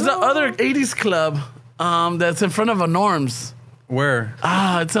So don't there's the know. other 80s club that's in front of a Norm's. Where?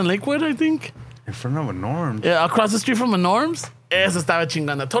 It's in Lakewood, I think. In front of a Norm. Yeah, across the street from a Norm's. Esa estaba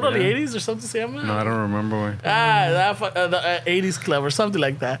chingando. Totally Yeah. 80s or something se llama. No, I don't remember, güey. The 80s club or something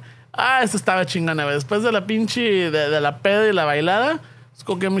like that. Esa estaba chingando. Después de la pinche, de la peda y la bailada, let's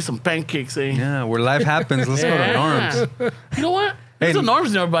go get me some pancakes, eh? Yeah, where life happens. Let's go to Norm's. You know what? There's a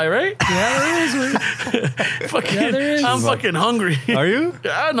Norm's nearby, right? Yeah, there is, güey. Fucking, Yeah, there is. I'm fucking hungry. Are you?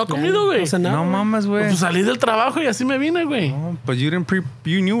 Ya, no he comido, güey. No sé nada, No güey. mames, güey. Pues salí del trabajo y así me vine, güey. Oh, but you didn't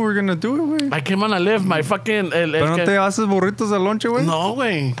you knew we were gonna do it, güey. I came on a live, my fucking... Pero no te haces burritos de lonche, güey. No,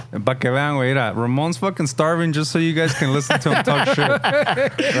 güey. Pa' que vean, güey. Mira, Ramon's fucking starving just so you guys can listen to him talk shit.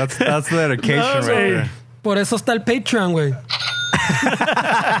 That's the dedication No, right güey. there. Por eso está el Patreon, güey.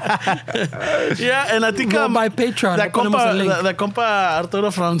 Yeah, and I think Go by Patreon. that Le ponemos el link. compa, that compa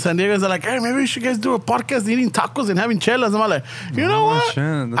Arturo from San Diego is like, hey, maybe we should guys do a podcast eating tacos and having chelas. And I'm like, you know what? shit,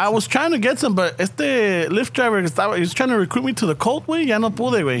 that's- I was trying to get some, but este Lyft driver he was trying to recruit me to the cult, güey. Ya no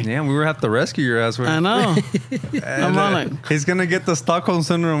pude, güey. Yeah, we were have to rescue your ass, güey. I know. And, I'm on it. He's gonna get the Stockholm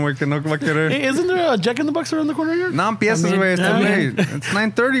syndrome, güey, que no va a querer. Hey, isn't there a Jack in the Box around the corner here? No empiezas, güey. It's too También. late. It's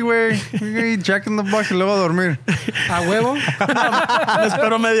 9:30, güey. You're gonna eat Jack in the Box y luego a dormir. A huevo. Me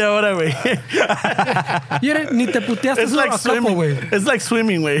espero media hora, güey. Ni te puteaste It's like a couple, swimming. güey. It's like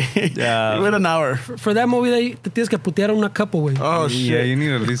swimming, güey. Yeah. Wait an hour. For that movie, te tienes que putear a una couple, güey. Oh, Yeah, shit. you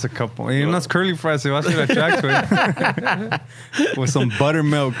need at least a couple. Y unas curly fries, se va a hacer a Jack's, güey. With some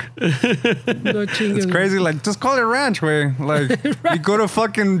buttermilk. No chingues. It's crazy. Like, just call it ranch, güey. Like, you go to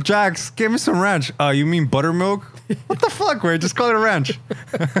fucking Jack's, give me some ranch. You mean buttermilk? What the fuck, güey? Just call it ranch.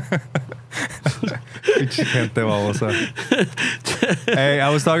 Pinche gente babosa. Hey, I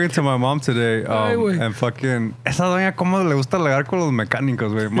was talking to my mom today, Ay, güey. and fucking esa doña cómo le gusta alegar con los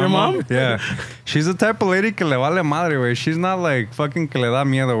mecánicos, güey. My Your mom? Yeah. She's the type of lady que le vale madre, güey. She's not like fucking que le da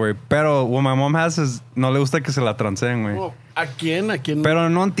miedo, güey. Pero what my mom has is no le gusta que se la transeen, güey. Oh, ¿A quién? ¿A quién? Pero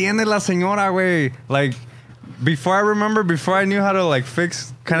no entiende la señora, güey. Like, before I knew how to like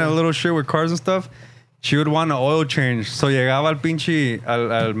fix kind of little shit with cars and stuff, she would want an oil change. So llegaba al pinche,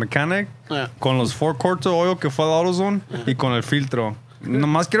 al mechanic Yeah. con los 4 quarts de oil que fue al AutoZone y con el filtro.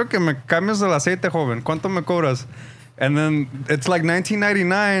 Nomás quiero que me cambies el aceite, joven. ¿Cuánto me cobras? And then it's like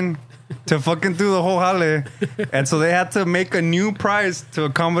 $19.99 to fucking do the whole jale. And so they had to make a new price to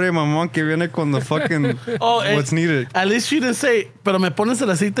accommodate my mom que viene con the fucking what's needed. At least she didn't say, pero me pones el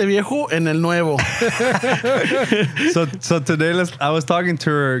aceite viejo en el nuevo. So today I was talking to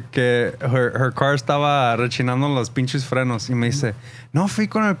her que her car estaba rechinando los pinches frenos y me dice, no, fui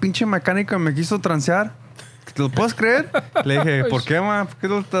con el pinche mecánico y me quiso transear. ¿Te lo puedes creer? Le dije, ¿por qué, ma?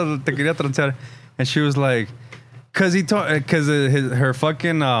 ¿Por qué te quería transear? And she was like, because her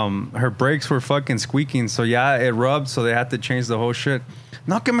fucking her brakes were fucking squeaking, so yeah, it rubbed, so they had to change the whole shit.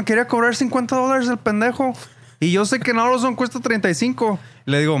 No, que me quería cobrar $50 el pendejo. Y yo sé que en AutoZone cuesta $35.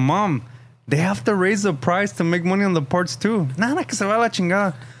 Le digo, Mom, they have to raise the price to make money on the parts too. Nada, que se va a la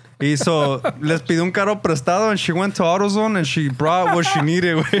chingada. Y so, les pidió un carro prestado and she went to AutoZone and she brought what she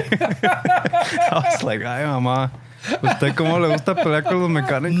needed, güey. I was like, ay, mamá. ¿Usted cómo le gusta pelear con los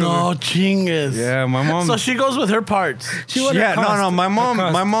mecánicos? No chingues. Yeah, my mom. So she goes with her parts.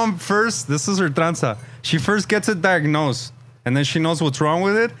 My mom first, this is her tranza. She first gets it diagnosed and then she knows what's wrong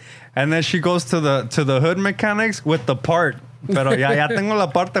with it. And then she goes to the hood mechanics with the part. Pero ya tengo la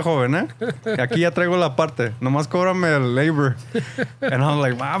parte, joven, ¿eh? Aquí ya traigo la parte. Nomás cóbrame el labor. And I'm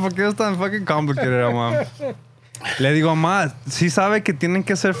like, ma, ¿por qué es tan fucking complicated, mamá? Le digo, mamá, sí sabe que tienen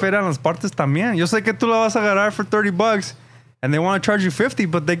que hacer feria en las partes también. Yo sé que tú la vas a agarrar for $30 and they want to charge you $50,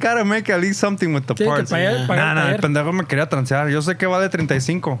 but they gotta make at least something with the Tienen que parts. pagar. El pendejo me quería transear. Yo sé que vale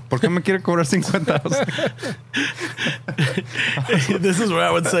 $35. ¿Por qué me quiere cobrar $50? This is where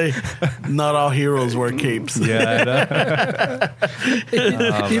I would say, not all heroes wear capes. Yeah,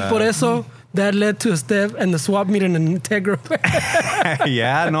 Y por eso, that led to a step and the swap meet in Integra.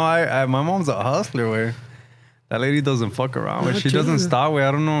 yeah, no, my mom's a hustler, way. That lady doesn't fuck around. No, She doesn't Jesus. stop, way.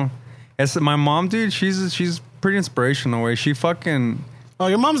 I don't know. My mom, dude, she's pretty inspirational, way. She fucking... Oh,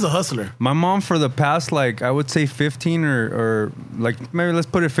 your mom's a hustler. My mom, for the past, like, I would say 15 or like, maybe let's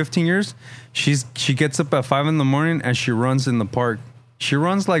put it 15 years, she gets up at 5 in the morning and she runs in the park. She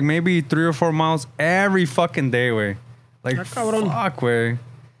runs, like, maybe 3 or 4 miles every fucking day, way. Like, fuck, way.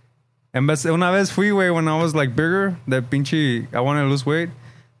 And una vez fui, way, when I was, like, bigger, that pinche, I wanted to lose weight.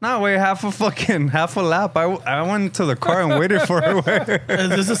 No, way, half a lap. I went to the car and waited for her, way. Is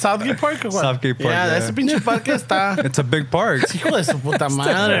this a Southgate Park or what? Southgate Park, Yeah, yeah. ese pinche parque está... It's a big park. Hijo de su puta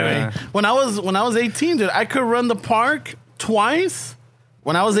madre, Yeah. güey. When I was 18, dude, I could run the park twice.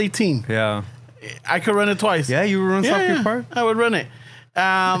 When I was 18, Yeah. I could run it twice. Yeah, you run Southgate yeah, Park? I would run it.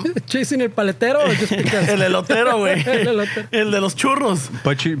 Chasing el paletero or just because? El elotero, güey. El elotero. El de los churros.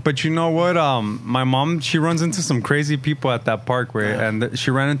 But you know what? My mom, she runs into some crazy people at that park, right? And she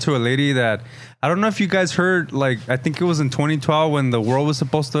ran into a lady that I don't know if you guys heard. Like, I think it was in 2012 when the world was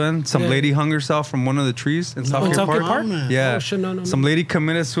supposed to end. Some Yeah. lady hung herself from one of the trees in Southgate Southgate Park. Park? Yeah. Oh, shit, no. Some lady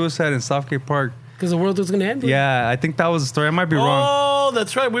committed suicide in Southgate Park. because the world was gonna end. Yeah, I think that was the story. I might be wrong. Oh,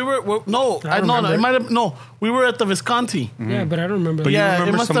 that's right. We were no, I don't no, remember. it might have no. We were at the Visconti. Yeah, but I don't remember. But you Yeah,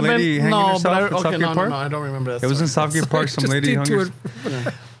 remember it must some have lady been hanging no, herself but in okay, Southgate no, Park? no, I don't remember that. It was in story. Southgate Park. Some Just lady hung detoured.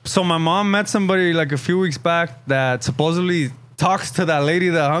 herself. So my mom met somebody like a few weeks back that supposedly talks to that lady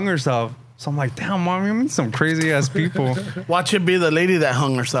that hung herself. So I'm like, damn, mom, you meet some crazy ass people. Watch it be the lady that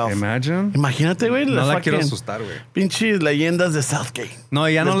hung herself. Imagine. Imagínate, güey, No las la quiero fucking asustar, güey. pinches leyendas de Southgate. No,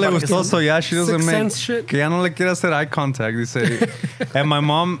 ya no Los le parques gustó, son- so ya she doesn't Sixth make. Sense shit. Que ya no le quiere hacer eye contact, dice. And my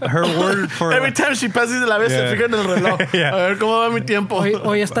mom, her word for. Every time she passes de la vez, Yeah. se fija en el reloj. Yeah. A ver cómo va mi tiempo.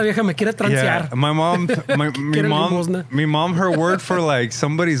 Oye, esta vieja me quiere transear. Yeah, my mom, Quiere limosna. my mom, her word for like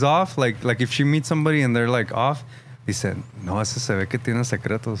somebody's off, like if she meets somebody and they're like off, dice, no, ese se ve que tiene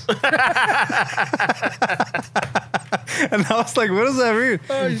secretos. And I was like, what does that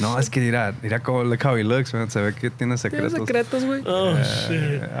mean? No, es que mira como, look how he looks, man. Se ve que tiene Tiene secretos. secretos, güey. Oh,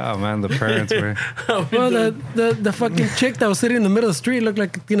 shit. Oh man, the parents, man. Well, the fucking chick that was sitting in the middle of the street looked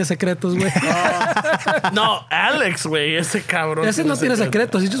like tiene secretos, güey. No, Alex, güey, ese cabrón. Ese no tiene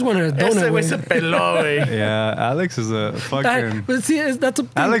secretos. He just wanted a Ese donut, güey se güey. peló, güey. Yeah, Alex is a fucking. But see, that's a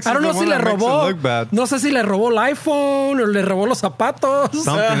thing. Alex I don't is know the si one le that makes it robó. look bad. No sé si le robó el iPhone or le robó los zapatos.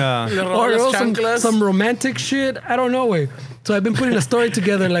 Something, Le robó Or it las was chanclas. some romantic shit. I don't know, güey. So I've been putting a story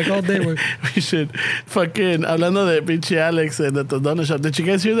together like all day, güey. We should fucking, hablando de pinche Alex and at the donut shop. Did you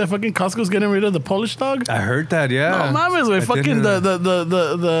guys hear that fucking Costco's getting rid of the Polish dog? I heard that, yeah. No mames, güey. I Fucking didn't know.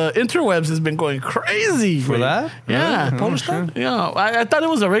 the interwebs has been going crazy. For güey. that? Yeah. Really? Polish Oh, dog? shit. Yeah. I thought it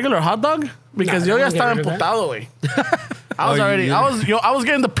was a regular hot dog because Nah, yo ya they estaba won't get rid of emputado, güey. I was Oh, already, yeah. I was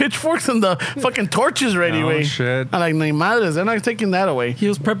getting the pitchforks and the fucking torches ready, Oh, güey. shit. I'm like, ni madres, they're not taking that away. He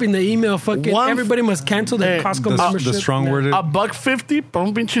was prepping the email. Fucking One- everybody must cancel their Hey, Costco The, membership. the strong Nah, worded. $1.50 por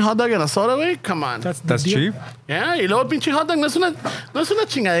un pinche hot dog and a soda, güey. Come on. That's That's cheap. Yeah, y luego el pinche hot dog no es una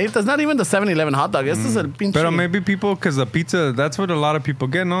chingadita. It's not even the 7-Eleven hot dog. Este es el pinche. But maybe people, because the pizza, that's what a lot of people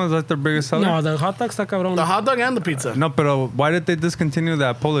get, no? Is that their biggest seller? No, the hot dog está cabrón. The hot dog and the pizza. No, but why did they discontinue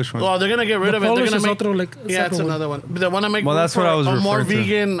that Polish one? Well, they're gonna get rid The of it. They're Polish gonna is make. otro, like, Yeah, it's separate one. another one. They want to make. Well, room that's what for I was a more referring to.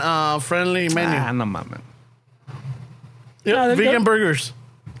 vegan friendly menu. Ah, no mames. Yeah, Yeah, they've vegan got- burgers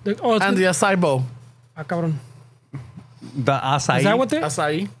Oh, it's and the acai bowl. ah, cabrón. The acai. Is that what they?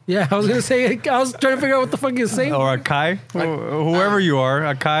 Acai. Yeah, I was gonna say. I was trying to figure out what the fuck you're saying. Or acai. Whoever you are.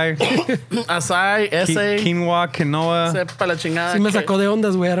 Acai. Acai, ese. Quinoa, quinoa. Sepa la chingada. Sí me que- sacó de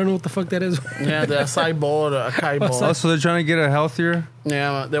ondas, güey. I don't know what the fuck that is. Yeah, the acai bowl, the acai bowl. Oh, so they're trying to get a healthier.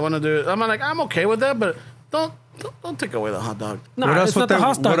 Yeah, they want to do it. I'm like, I'm okay with that, but don't take away the hot dog. No, What else it's would not the they-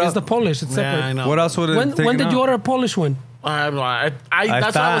 hot dog. what It's else- the Polish. It's Yeah, I separate. know. What else would it When did you order a Polish one? That's what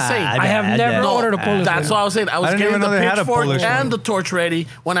I was saying. I have never ordered a Polish That's one. what I was saying. I was I didn't getting even the know they had a pitchfork Polish and one. the torch ready.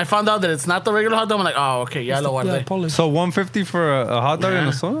 When I found out that it's not the regular hot dog, I'm like, oh, okay, ya lo The guardé. Polish. So $150 for a hot dog and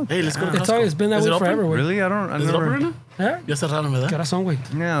a soda? Hey, let's go to It's Costco. always been that Is it way open? forever, güey. Really? I Is it open right never. now? ¿Eh? Ya cerraron, ¿Qué ¿verdad? horas son, güey?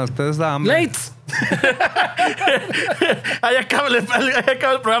 Yeah, ustedes da hambre. Late! Ahí acaba el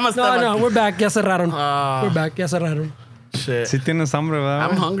programa. No, Esteban. no, we're back. Ya cerraron. Ah. We're back. Ya cerraron. Shit. Si tienes hambre, ¿verdad?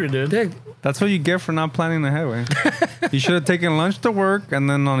 I'm hungry, dude. Dick, That's what you get for not planning ahead, güey. You should have taken lunch to work and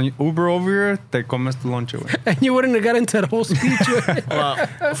then on Uber over here, te comes tu lunch, güey. and you wouldn't have got into that whole speech, güey.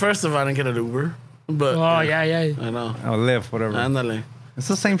 Well, first of all, I didn't get an Uber. But Oh, yeah, yeah. I know. Or Lyft, whatever. Ándale. It's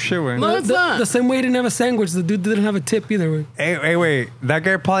the same shit, güey. No, it's not. The same way he didn't have a sandwich, the dude didn't have a tip either, güey. Hey, wait. That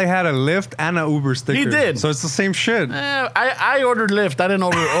guy probably had a Lyft and a Uber sticker. He did. So it's the same shit. I ordered Lyft. I didn't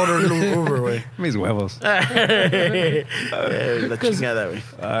order Uber, güey. Mis huevos. La chingada, güey.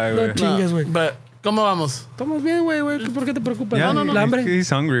 Ay, No güey. chingues, güey. But, ¿cómo vamos? Estamos bien, güey. ¿Por qué te preocupas? Yeah, ¿La hambre? He's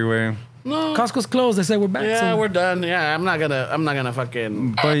hungry, güey. No. Costco's closed. They said we're back. Yeah, so. we're done. Yeah, I'm not gonna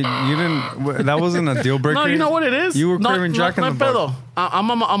fucking. But you didn't. That wasn't a deal breaker. No, you know what it is? You were craving Jack in no the Box. pedo.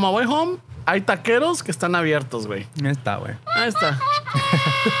 I'm on my way home. Hay taqueros que están abiertos, güey. Ahí está, güey. Ahí está.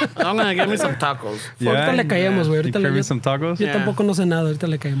 I'm gonna get me some tacos. Ahorita le caemos, güey. You Ahorita le craving some tacos? Yo Yeah. tampoco no sé nada. Ahorita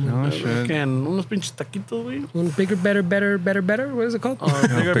le caemos. Oh, shit. Fucking unos pinches taquitos, güey. Un bigger, better. What is it called?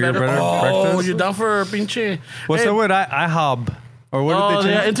 Bigger, bigger, better Oh, breakfast? you down for pinche? What's Hey, up with IHOB? Or what Oh, did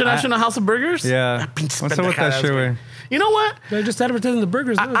they change? the International House of Burgers? Yeah. Pinches What's up with that pendejadas, shit, güey. güey? You know what? They're just advertising the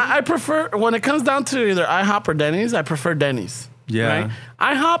burgers. I prefer, when it comes down to either IHOP or Denny's, I prefer Denny's. Yeah. Right?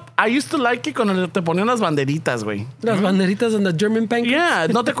 IHOP, I used to like it cuando te ponían las banderitas, güey. Las banderitas and the German pancakes. Yeah,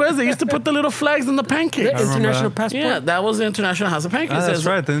 ¿no te acuerdas? They used to put the little flags on the The pancakes. international that. passport. Yeah, that was the International House of Pancakes. Ah, that's Says-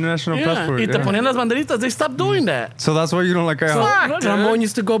 right. The International Yeah, Passport. y te Yeah. ponían las banderitas. They stopped doing that. So that's why you don't like IHOP? Fuck, dude. Ramon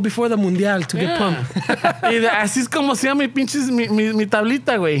used to go before the Mundial to get Yeah. pumped. Y así es como hacía mi pinches, mi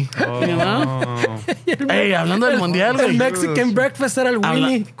tablita, güey. You know? Ey, hablando del mundial, El güey. Mexican breakfast era el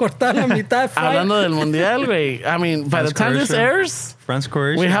Willy cortar la mitad. fry. Hablando del mundial, güey. I mean, by That's the time this Croatia. airs, France,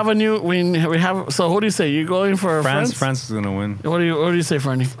 Croatia. We have a new. We have. So who do you say? You going for France? France is gonna win. What do you say,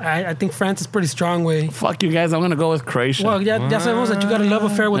 Fernie? I think France is pretty strong, way. Fuck you guys. I'm gonna go with Croatia. Well, ya sabemos that you got a love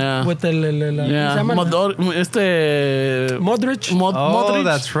affair with Yeah. with el yeah. Modric. Modric.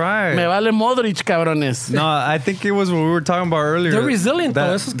 That's right. Me vale Modric, cabrones. No, I think it was what we were talking about earlier. They're resilient, though.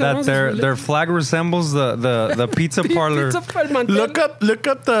 That, Esos that cabrones their flag resembles the pizza parlor. Look up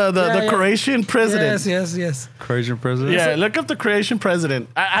the Croatian president. Yes. Croatian president. Yeah, look up the Croatian president.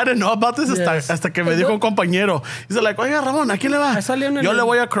 I didn't know about this hasta que me dijo un compañero. He's like, oiga, Ramón, ¿a quién le va? Yo le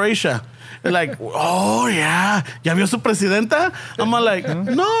voy a Croatia. Like, oh, yeah. ¿Ya vio su presidenta? I'm like,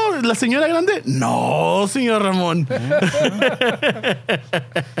 no, ¿la señora grande? No, señor Ramón.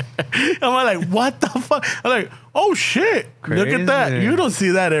 I'm like, what the fuck? I'm like, oh, shit. Crazy. Look at that. You don't see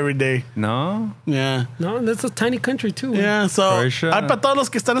that every day. No? Yeah. No, that's a tiny country, too. Yeah, so, Croatia. para todos los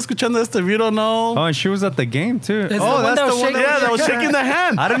que están escuchando esto, if you don't know. Oh, and she was at the game, too. It's Oh, the one that's that the was one shaking- Yeah, that was shaking the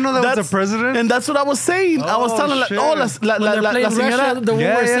hand. I didn't know that was the president. And that's what I was saying. I was Oh, telling shit. la When they're señora, playing Russia, the one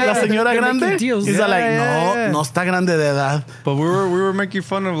Yeah, we're yeah. saying, la señora they're making grande. deals. He's Yeah, like, yeah. no está grande de edad. But we were making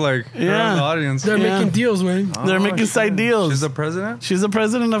fun of like her Yeah. in the audience. They're Yeah. making deals, man. They're making side deals. She's the president? She's the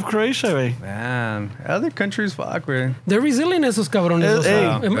president of Croatia, güey. Man, other countries fuck, man. They're resilient, esos cabrones. O sea,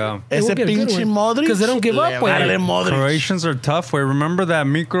 Hey, yeah. it Ese won't get good, pinche güey. Modric. 'Cause they don't give up, le güey. vale Modric. Croatians are tough. Wait, remember that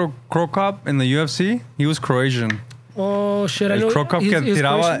Mikro Krokop in the UFC? He was Croatian. Oh, shit. I know. El Krokop que he's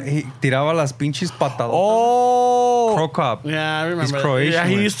Croatian. tiraba las pinches patadas. Oh. Krokop. Yeah, I remember. He's that. Croatian, Yeah,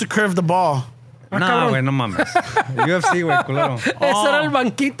 he güey. used to curve the ball. No, cabrón. güey, no mames. UFC, güey, culero. Ese era el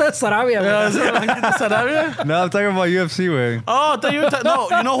banquito de Sarabia, Yeah, güey. is it Blanquita Sarabia? No, I'm talking about UFC, güey. Oh, I thought you were no,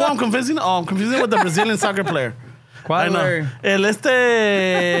 you know who I'm confusing? Oh, I'm confusing with the Brazilian soccer player. I ¿Cuál, know. güey?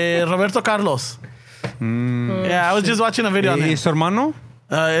 El Roberto Carlos. Yeah, I was just watching a video on ¿Y him. su hermano?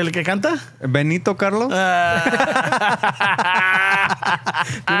 El que canta? Benito Carlos.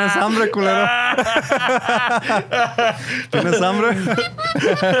 ¿Tienes hambre, culero? ¿Tienes hambre?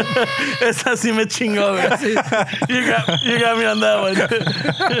 Esa sí me chingó, güey. You got me on that one.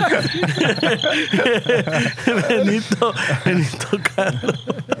 Benito Carlos.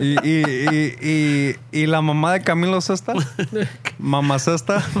 ¿Y la mamá de Camilo Sesta? ¿Mamá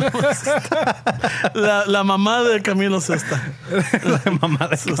Sesta? La mamá de Camilo Sesta. La mamá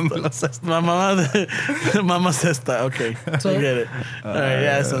de Camilo Sesta. La mamá de Mamá Sesta. Okay. So- I get it. All right,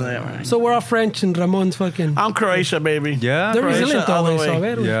 yeah, so that one. So we're all French and Ramon's fucking. I'm Croatia, baby. Yeah? They're Croatia resilient, all the though, way. so a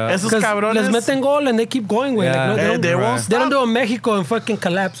ver, güey. Yeah. Esos 'Cause cabrones. les meten goal and they keep going, güey. Yeah. Like, no, They won't Right. they don't stop. do a Mexico and fucking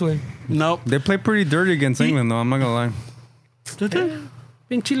collapse, güey. Nope. They play pretty dirty against England, though. I'm not gonna lie. Did they?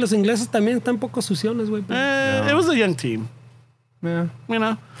 Pinche, los ingleses también están poco suciones, güey. It was a young team, Yeah. you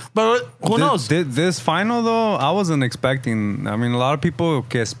know. But who knows? This final, though, I wasn't expecting. I mean, a lot of people,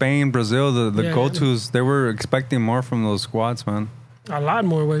 okay, Spain, Brazil, the Yeah, go-tos, they were expecting more from those squads, man. A lot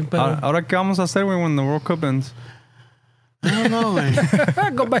more, güey. Pero Ahora, ¿qué vamos a hacer, güey, when the World Cup ends? I don't know, man.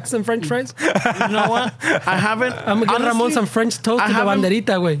 go buy some French fries. You know what? I haven't. I'm gonna get Ramon honestly, some French toast I to the haven't-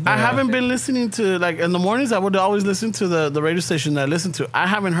 banderita, güey. I haven't been listening to, like, in the mornings, I would always listen to the radio station that I listen to. I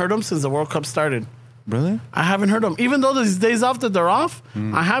haven't heard them since the World Cup started. Really? I haven't heard them. Even though these days off that they're off,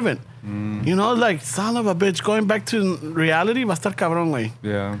 I haven't. You know, like, son of a bitch, going back to reality, va a estar cabrón, güey.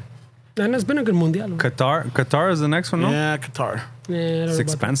 Yeah. And it's been a good mundial, güey. Qatar is the next one, no? Yeah, Qatar. Yeah, I don't know It's about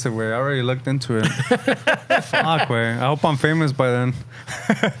expensive, way. I already looked into it. Fuck, way. I hope I'm famous by then.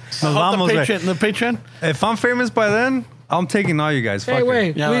 Nos vamos, the güey. Patreon. The Patreon? If I'm famous by then, I'm taking all you guys. that. Fuck Hey,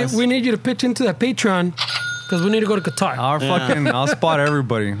 it. wait. Yeah, We need you to pitch into that Patreon because we need to go to Qatar. I'll spot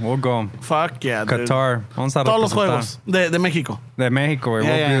everybody. We'll go. Fuck yeah, dude. Qatar. Vamos a Todos los representar. juegos de México. De Mexico, güey. Yeah,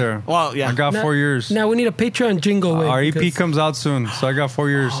 We'll yeah. be there. Well, yeah. I got Now- 4 years. Now we need a Patreon jingle, güey. Our EP because comes out soon, so I got 4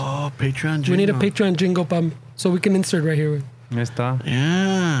 years. Oh, Patreon. We need a jingle. Patreon jingle, so we can insert right here, güey. Ahí está.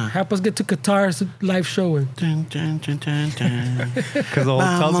 Yeah. Help us get to Qatar's live show, güey. Dun, dun, dun, dun, dun. Because the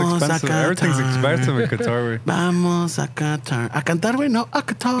hotel's Vamos a expensive. Everything's Qatar. expensive in Qatar, güey. Vamos a Qatar. A cantar, güey? No, a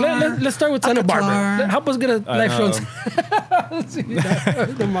Qatar. Let's start with Santa A Barbara. Qatar. Help us get a live show. know. Sí,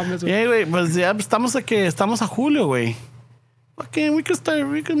 no mames, güey. Yeah, güey, pues ya estamos a julio, güey. Okay, we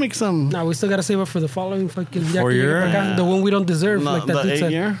could make some. No, we still gotta save up for the following fucking ya For que llegue year? para acá, the one we don't deserve, No, like that the dude 8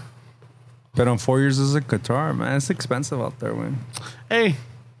 said. year. But in 4 years, is in Qatar, man. It's expensive out there, güey. Hey,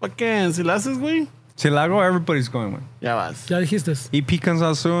 fucking, si la haces, güey, Si la hago, everybody's going, güey. ya vas. Ya dijiste. EP comes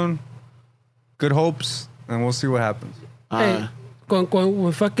out soon. Good hopes, and we'll see what happens. Hey, con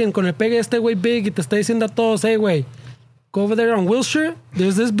el pegue este güey big y te está diciendo a todos, hey, güey, go over there on Wilshire,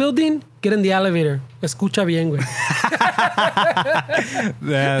 there's this building, get in the elevator. Escucha bien, güey.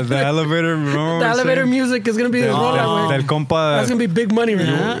 The elevator, remember The elevator music is gonna be the rola, güey. Del compa. That's gonna be big money right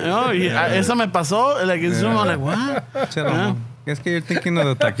now. Yeah, no, esa me pasó. Like, it's I'm like, what? Che, Ramón. Es que you're thinking of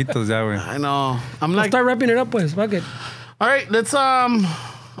the taquitos, ya, güey. I know. I'm Let's like, start wrapping it up, pues. Fuck it. all right, let's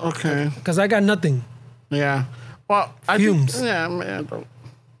okay, Because I got nothing. yeah. Well, I Fumes. think, yeah, man.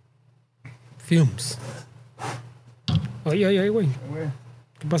 Fumes. Oye, güey.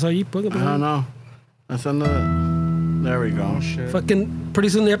 ¿Qué pasó allí, pues? I don't know. That's another. There we go. Fucking pretty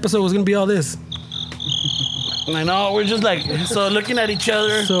soon the episode was gonna be all this. I know. We're just like so looking at each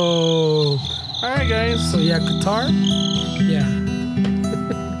other. So All right, guys. So yeah, Qatar. Yeah.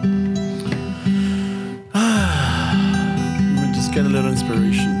 Let me just get a little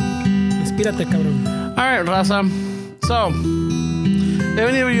inspiration. Inspírate, cabrón. All right, Raza. So, if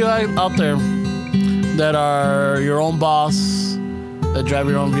any of you out there that are your own boss, that drive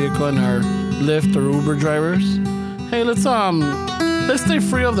your own vehicle and are Lyft or Uber drivers, hey, let's stay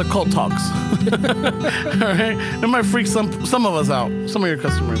free of the cult talks. All right, it might freak some of us out, some of your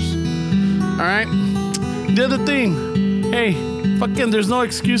customers. All right. The other thing, hey, fucking, there's no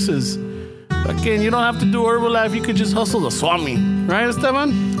excuses. Fucking, you don't have to do Herbalife. You could just hustle the Swami, right,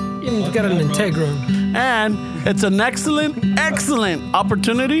 Esteban? You got an Integra. And it's an excellent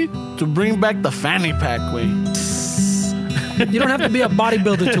opportunity to bring back the fanny pack, way. You don't have to be a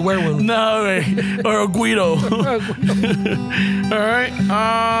bodybuilder to wear one. No, way. Or a Guido. All right.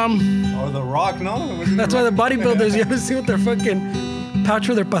 Or The Rock, no? That's why the bodybuilders, you ever see with their fucking pouch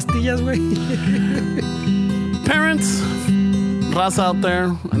with their pastillas, güey? Parents, raza out there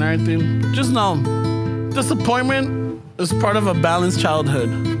and everything, just know, disappointment is part of a balanced childhood.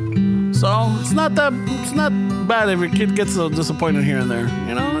 So it's not bad if your kid gets disappointed here and there.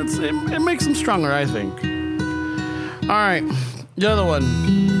 You know, it makes them stronger, I think. All right, the other one.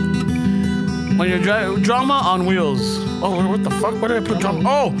 When you're drama on wheels. Oh, what the fuck? Where did I put drama?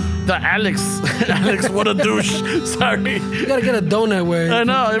 Oh, the Alex. Alex, what a douche. Sorry. You gotta get a donut, güey. I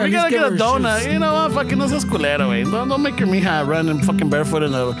know. If At you gotta least get a give her donut, shoes. you know what? Fucking no seas culero, güey. Don't make your mija running fucking barefoot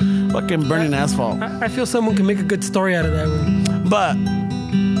in the fucking burning asphalt. I feel someone can make a good story out of that, güey. But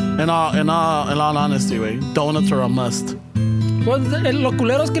in all honesty, güey, donuts are a must. Well, lo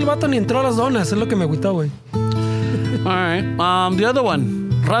culero es que el vato ni entró a las donas. Es lo que me agüitó, güey. All right. The other one,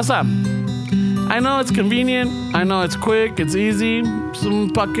 raza. I know it's convenient. I know it's quick. It's easy.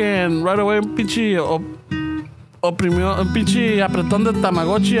 Some fucking right away, pinche pinche apretón de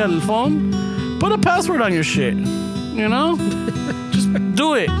Tamagotchi al phone. Put a password on your shit. You know, just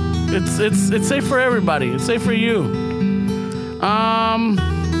do it. It's safe for everybody. It's safe for you.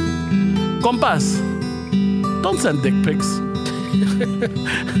 Compas, don't send dick pics.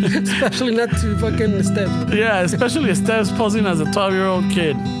 Especially not to fucking Steph. Yeah, especially Steph's posing as a 12-year-old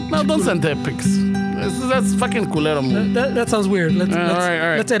kid. No, don't send dick pics. That's fucking culero move. That sounds weird. Let's all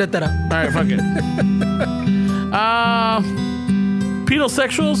right. Let's edit that out. All right, fuck it.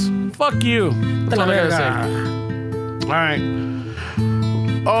 Pedosexuals, fuck you. That's all I gotta say. All right.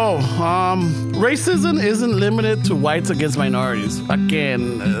 Oh, racism isn't limited to whites against minorities.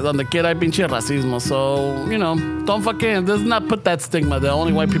 Fucking, donde quiera hay pinche racismo. So, you know, don't fucking, does not put that stigma that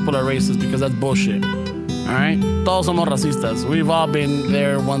only white people are racist, because that's bullshit. All right? Todos somos racistas. We've all been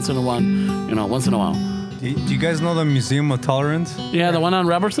there once in a while. Do you guys know the Museum of Tolerance? Yeah, the one on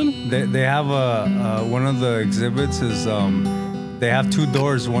Robertson? They have one of the exhibits is they have two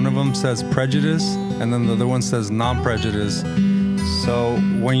doors. One of them says prejudice, and then the other one says non-prejudice. So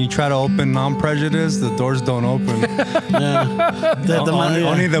when you try to open non-prejudice, the doors don't open. Yeah.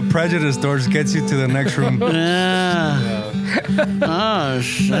 Only the prejudice doors gets you to the next room. Yeah. Oh,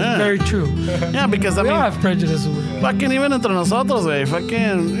 shit. That's very true. Yeah, because I We mean, all have prejudice, güey. fucking even entre nosotros, güey.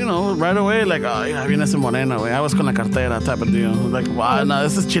 Fucking, you know, right away, like, oh, ya viene ese moreno, güey. I was con la cartera type of deal. Like, wow, no,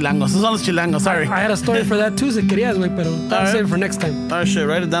 this is chilangos. Esos son los chilangos, sorry. I had a story for that too, si querías, güey, pero I'll Alright. save it for next time. Oh, shit,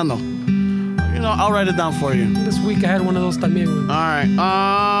 write it down, though. You know, I'll write it down for you. This week I had one of those también, güey.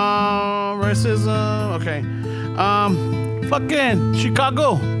 All right. Racism. Okay. Fucking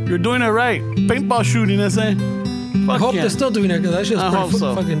Chicago. You're doing it right. Paintball shooting, ese. I hope they're still doing it, because that shit's I hope pretty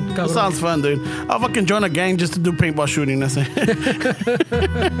so. fucking That cabrón. sounds fun, dude. I'll fucking join a gang just to do paintball shooting, ese.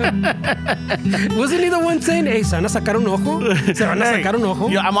 Wasn't he the one saying, hey, ¿se van a sacar un ojo? ¿Se van a Hey, sacar un ojo?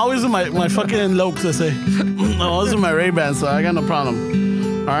 yeah, I'm always in my fucking Lokes, I say. I'm always in my Ray-Ban, so I got no problem.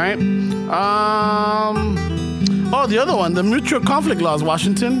 All right. Oh, the other one, the mutual conflict laws,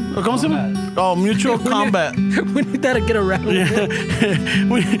 Washington. ¿Cómo se llama? Oh, mutual combat. We need that to get around. Yeah.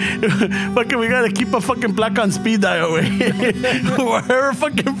 we gotta keep a fucking plaque on speed dial, güey. Wherever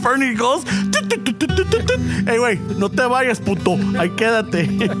fucking Fernie goes. Hey, güey, no te vayas, puto. Ahí quédate.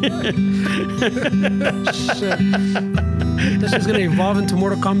 Shit. That shit's gonna evolve into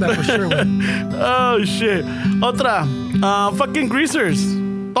Mortal Kombat for sure, güey. Oh, shit. Otra. Fucking greasers.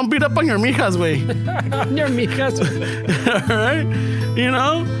 Don't beat up on your mijas, güey. Your mijas. All right? You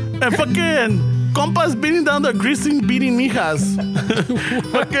know? And fucking compas beating down the greasing, beating mijas.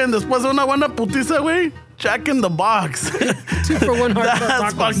 Fucking después de una buena putiza, güey. Jack in the box. 2 for 1 hard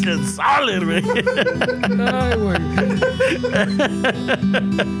That's fucking solid, güey. Ay, güey.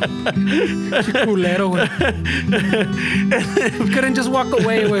 Qué culero, güey. We couldn't just walk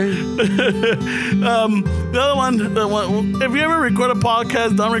away, güey. The other one, if you ever record a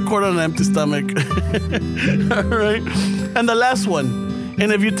podcast, don't record on an empty stomach. All right? And the last one,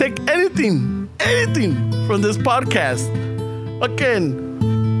 and if you take anything from this podcast, fucking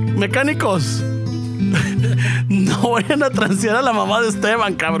mecánicos, no vayan a transear a la mamá de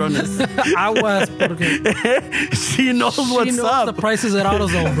Esteban, cabrones. Aguas, porque She knows what's up. the prices at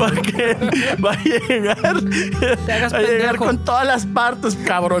AutoZone, bro. Va hagas a llegar pendejo. con todas las partes,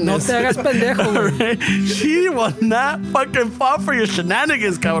 cabrones. No te hagas pendejo, güey. Alright? She will not fucking fall for your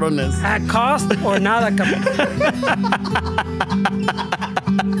shenanigans, cabrones. At cost or nada, cabrón.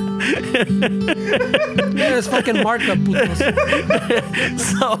 Yeah, it's fucking markup, putos.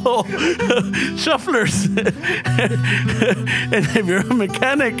 So, shufflers. And if you're a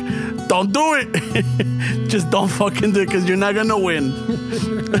mechanic, don't do it. Just don't fucking do it because you're not going to win.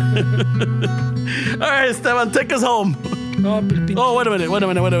 All right, Esteban, take us home. Oh, wait a minute.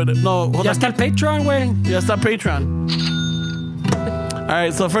 No, hold Ya on. está el Patreon, güey. Ya está Patreon. All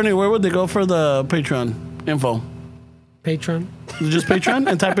right, so Fernie, where would they go for the Patreon info? Patreon. Just Patreon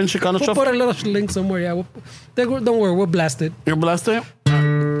and type in Chicano We'll Shuffle. put a little link somewhere, yeah. Don't worry, we'll blast it. You're blessed. So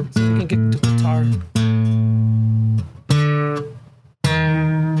we can get to guitar.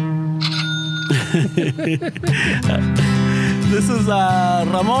 This is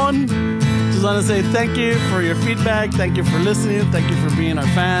Ramon. Just want to say thank you for your feedback. Thank you for listening. Thank you for being our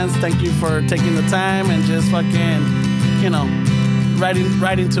fans. Thank you for taking the time and just fucking,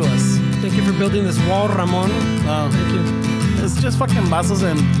 writing to us. Thank you for building this wall, Ramon. Thank you. It's just fucking vasos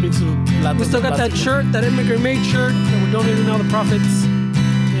and pizza lattes. We still got that shirt, that immigrant made shirt, that we're donating all the profits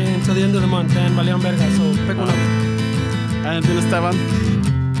until the end of the month. And Valion Verga, so pick one up. And then Esteban.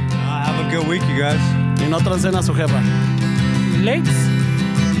 Have a good week, you guys. Y no transcena a su jefa. Late.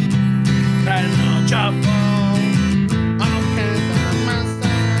 Chapa.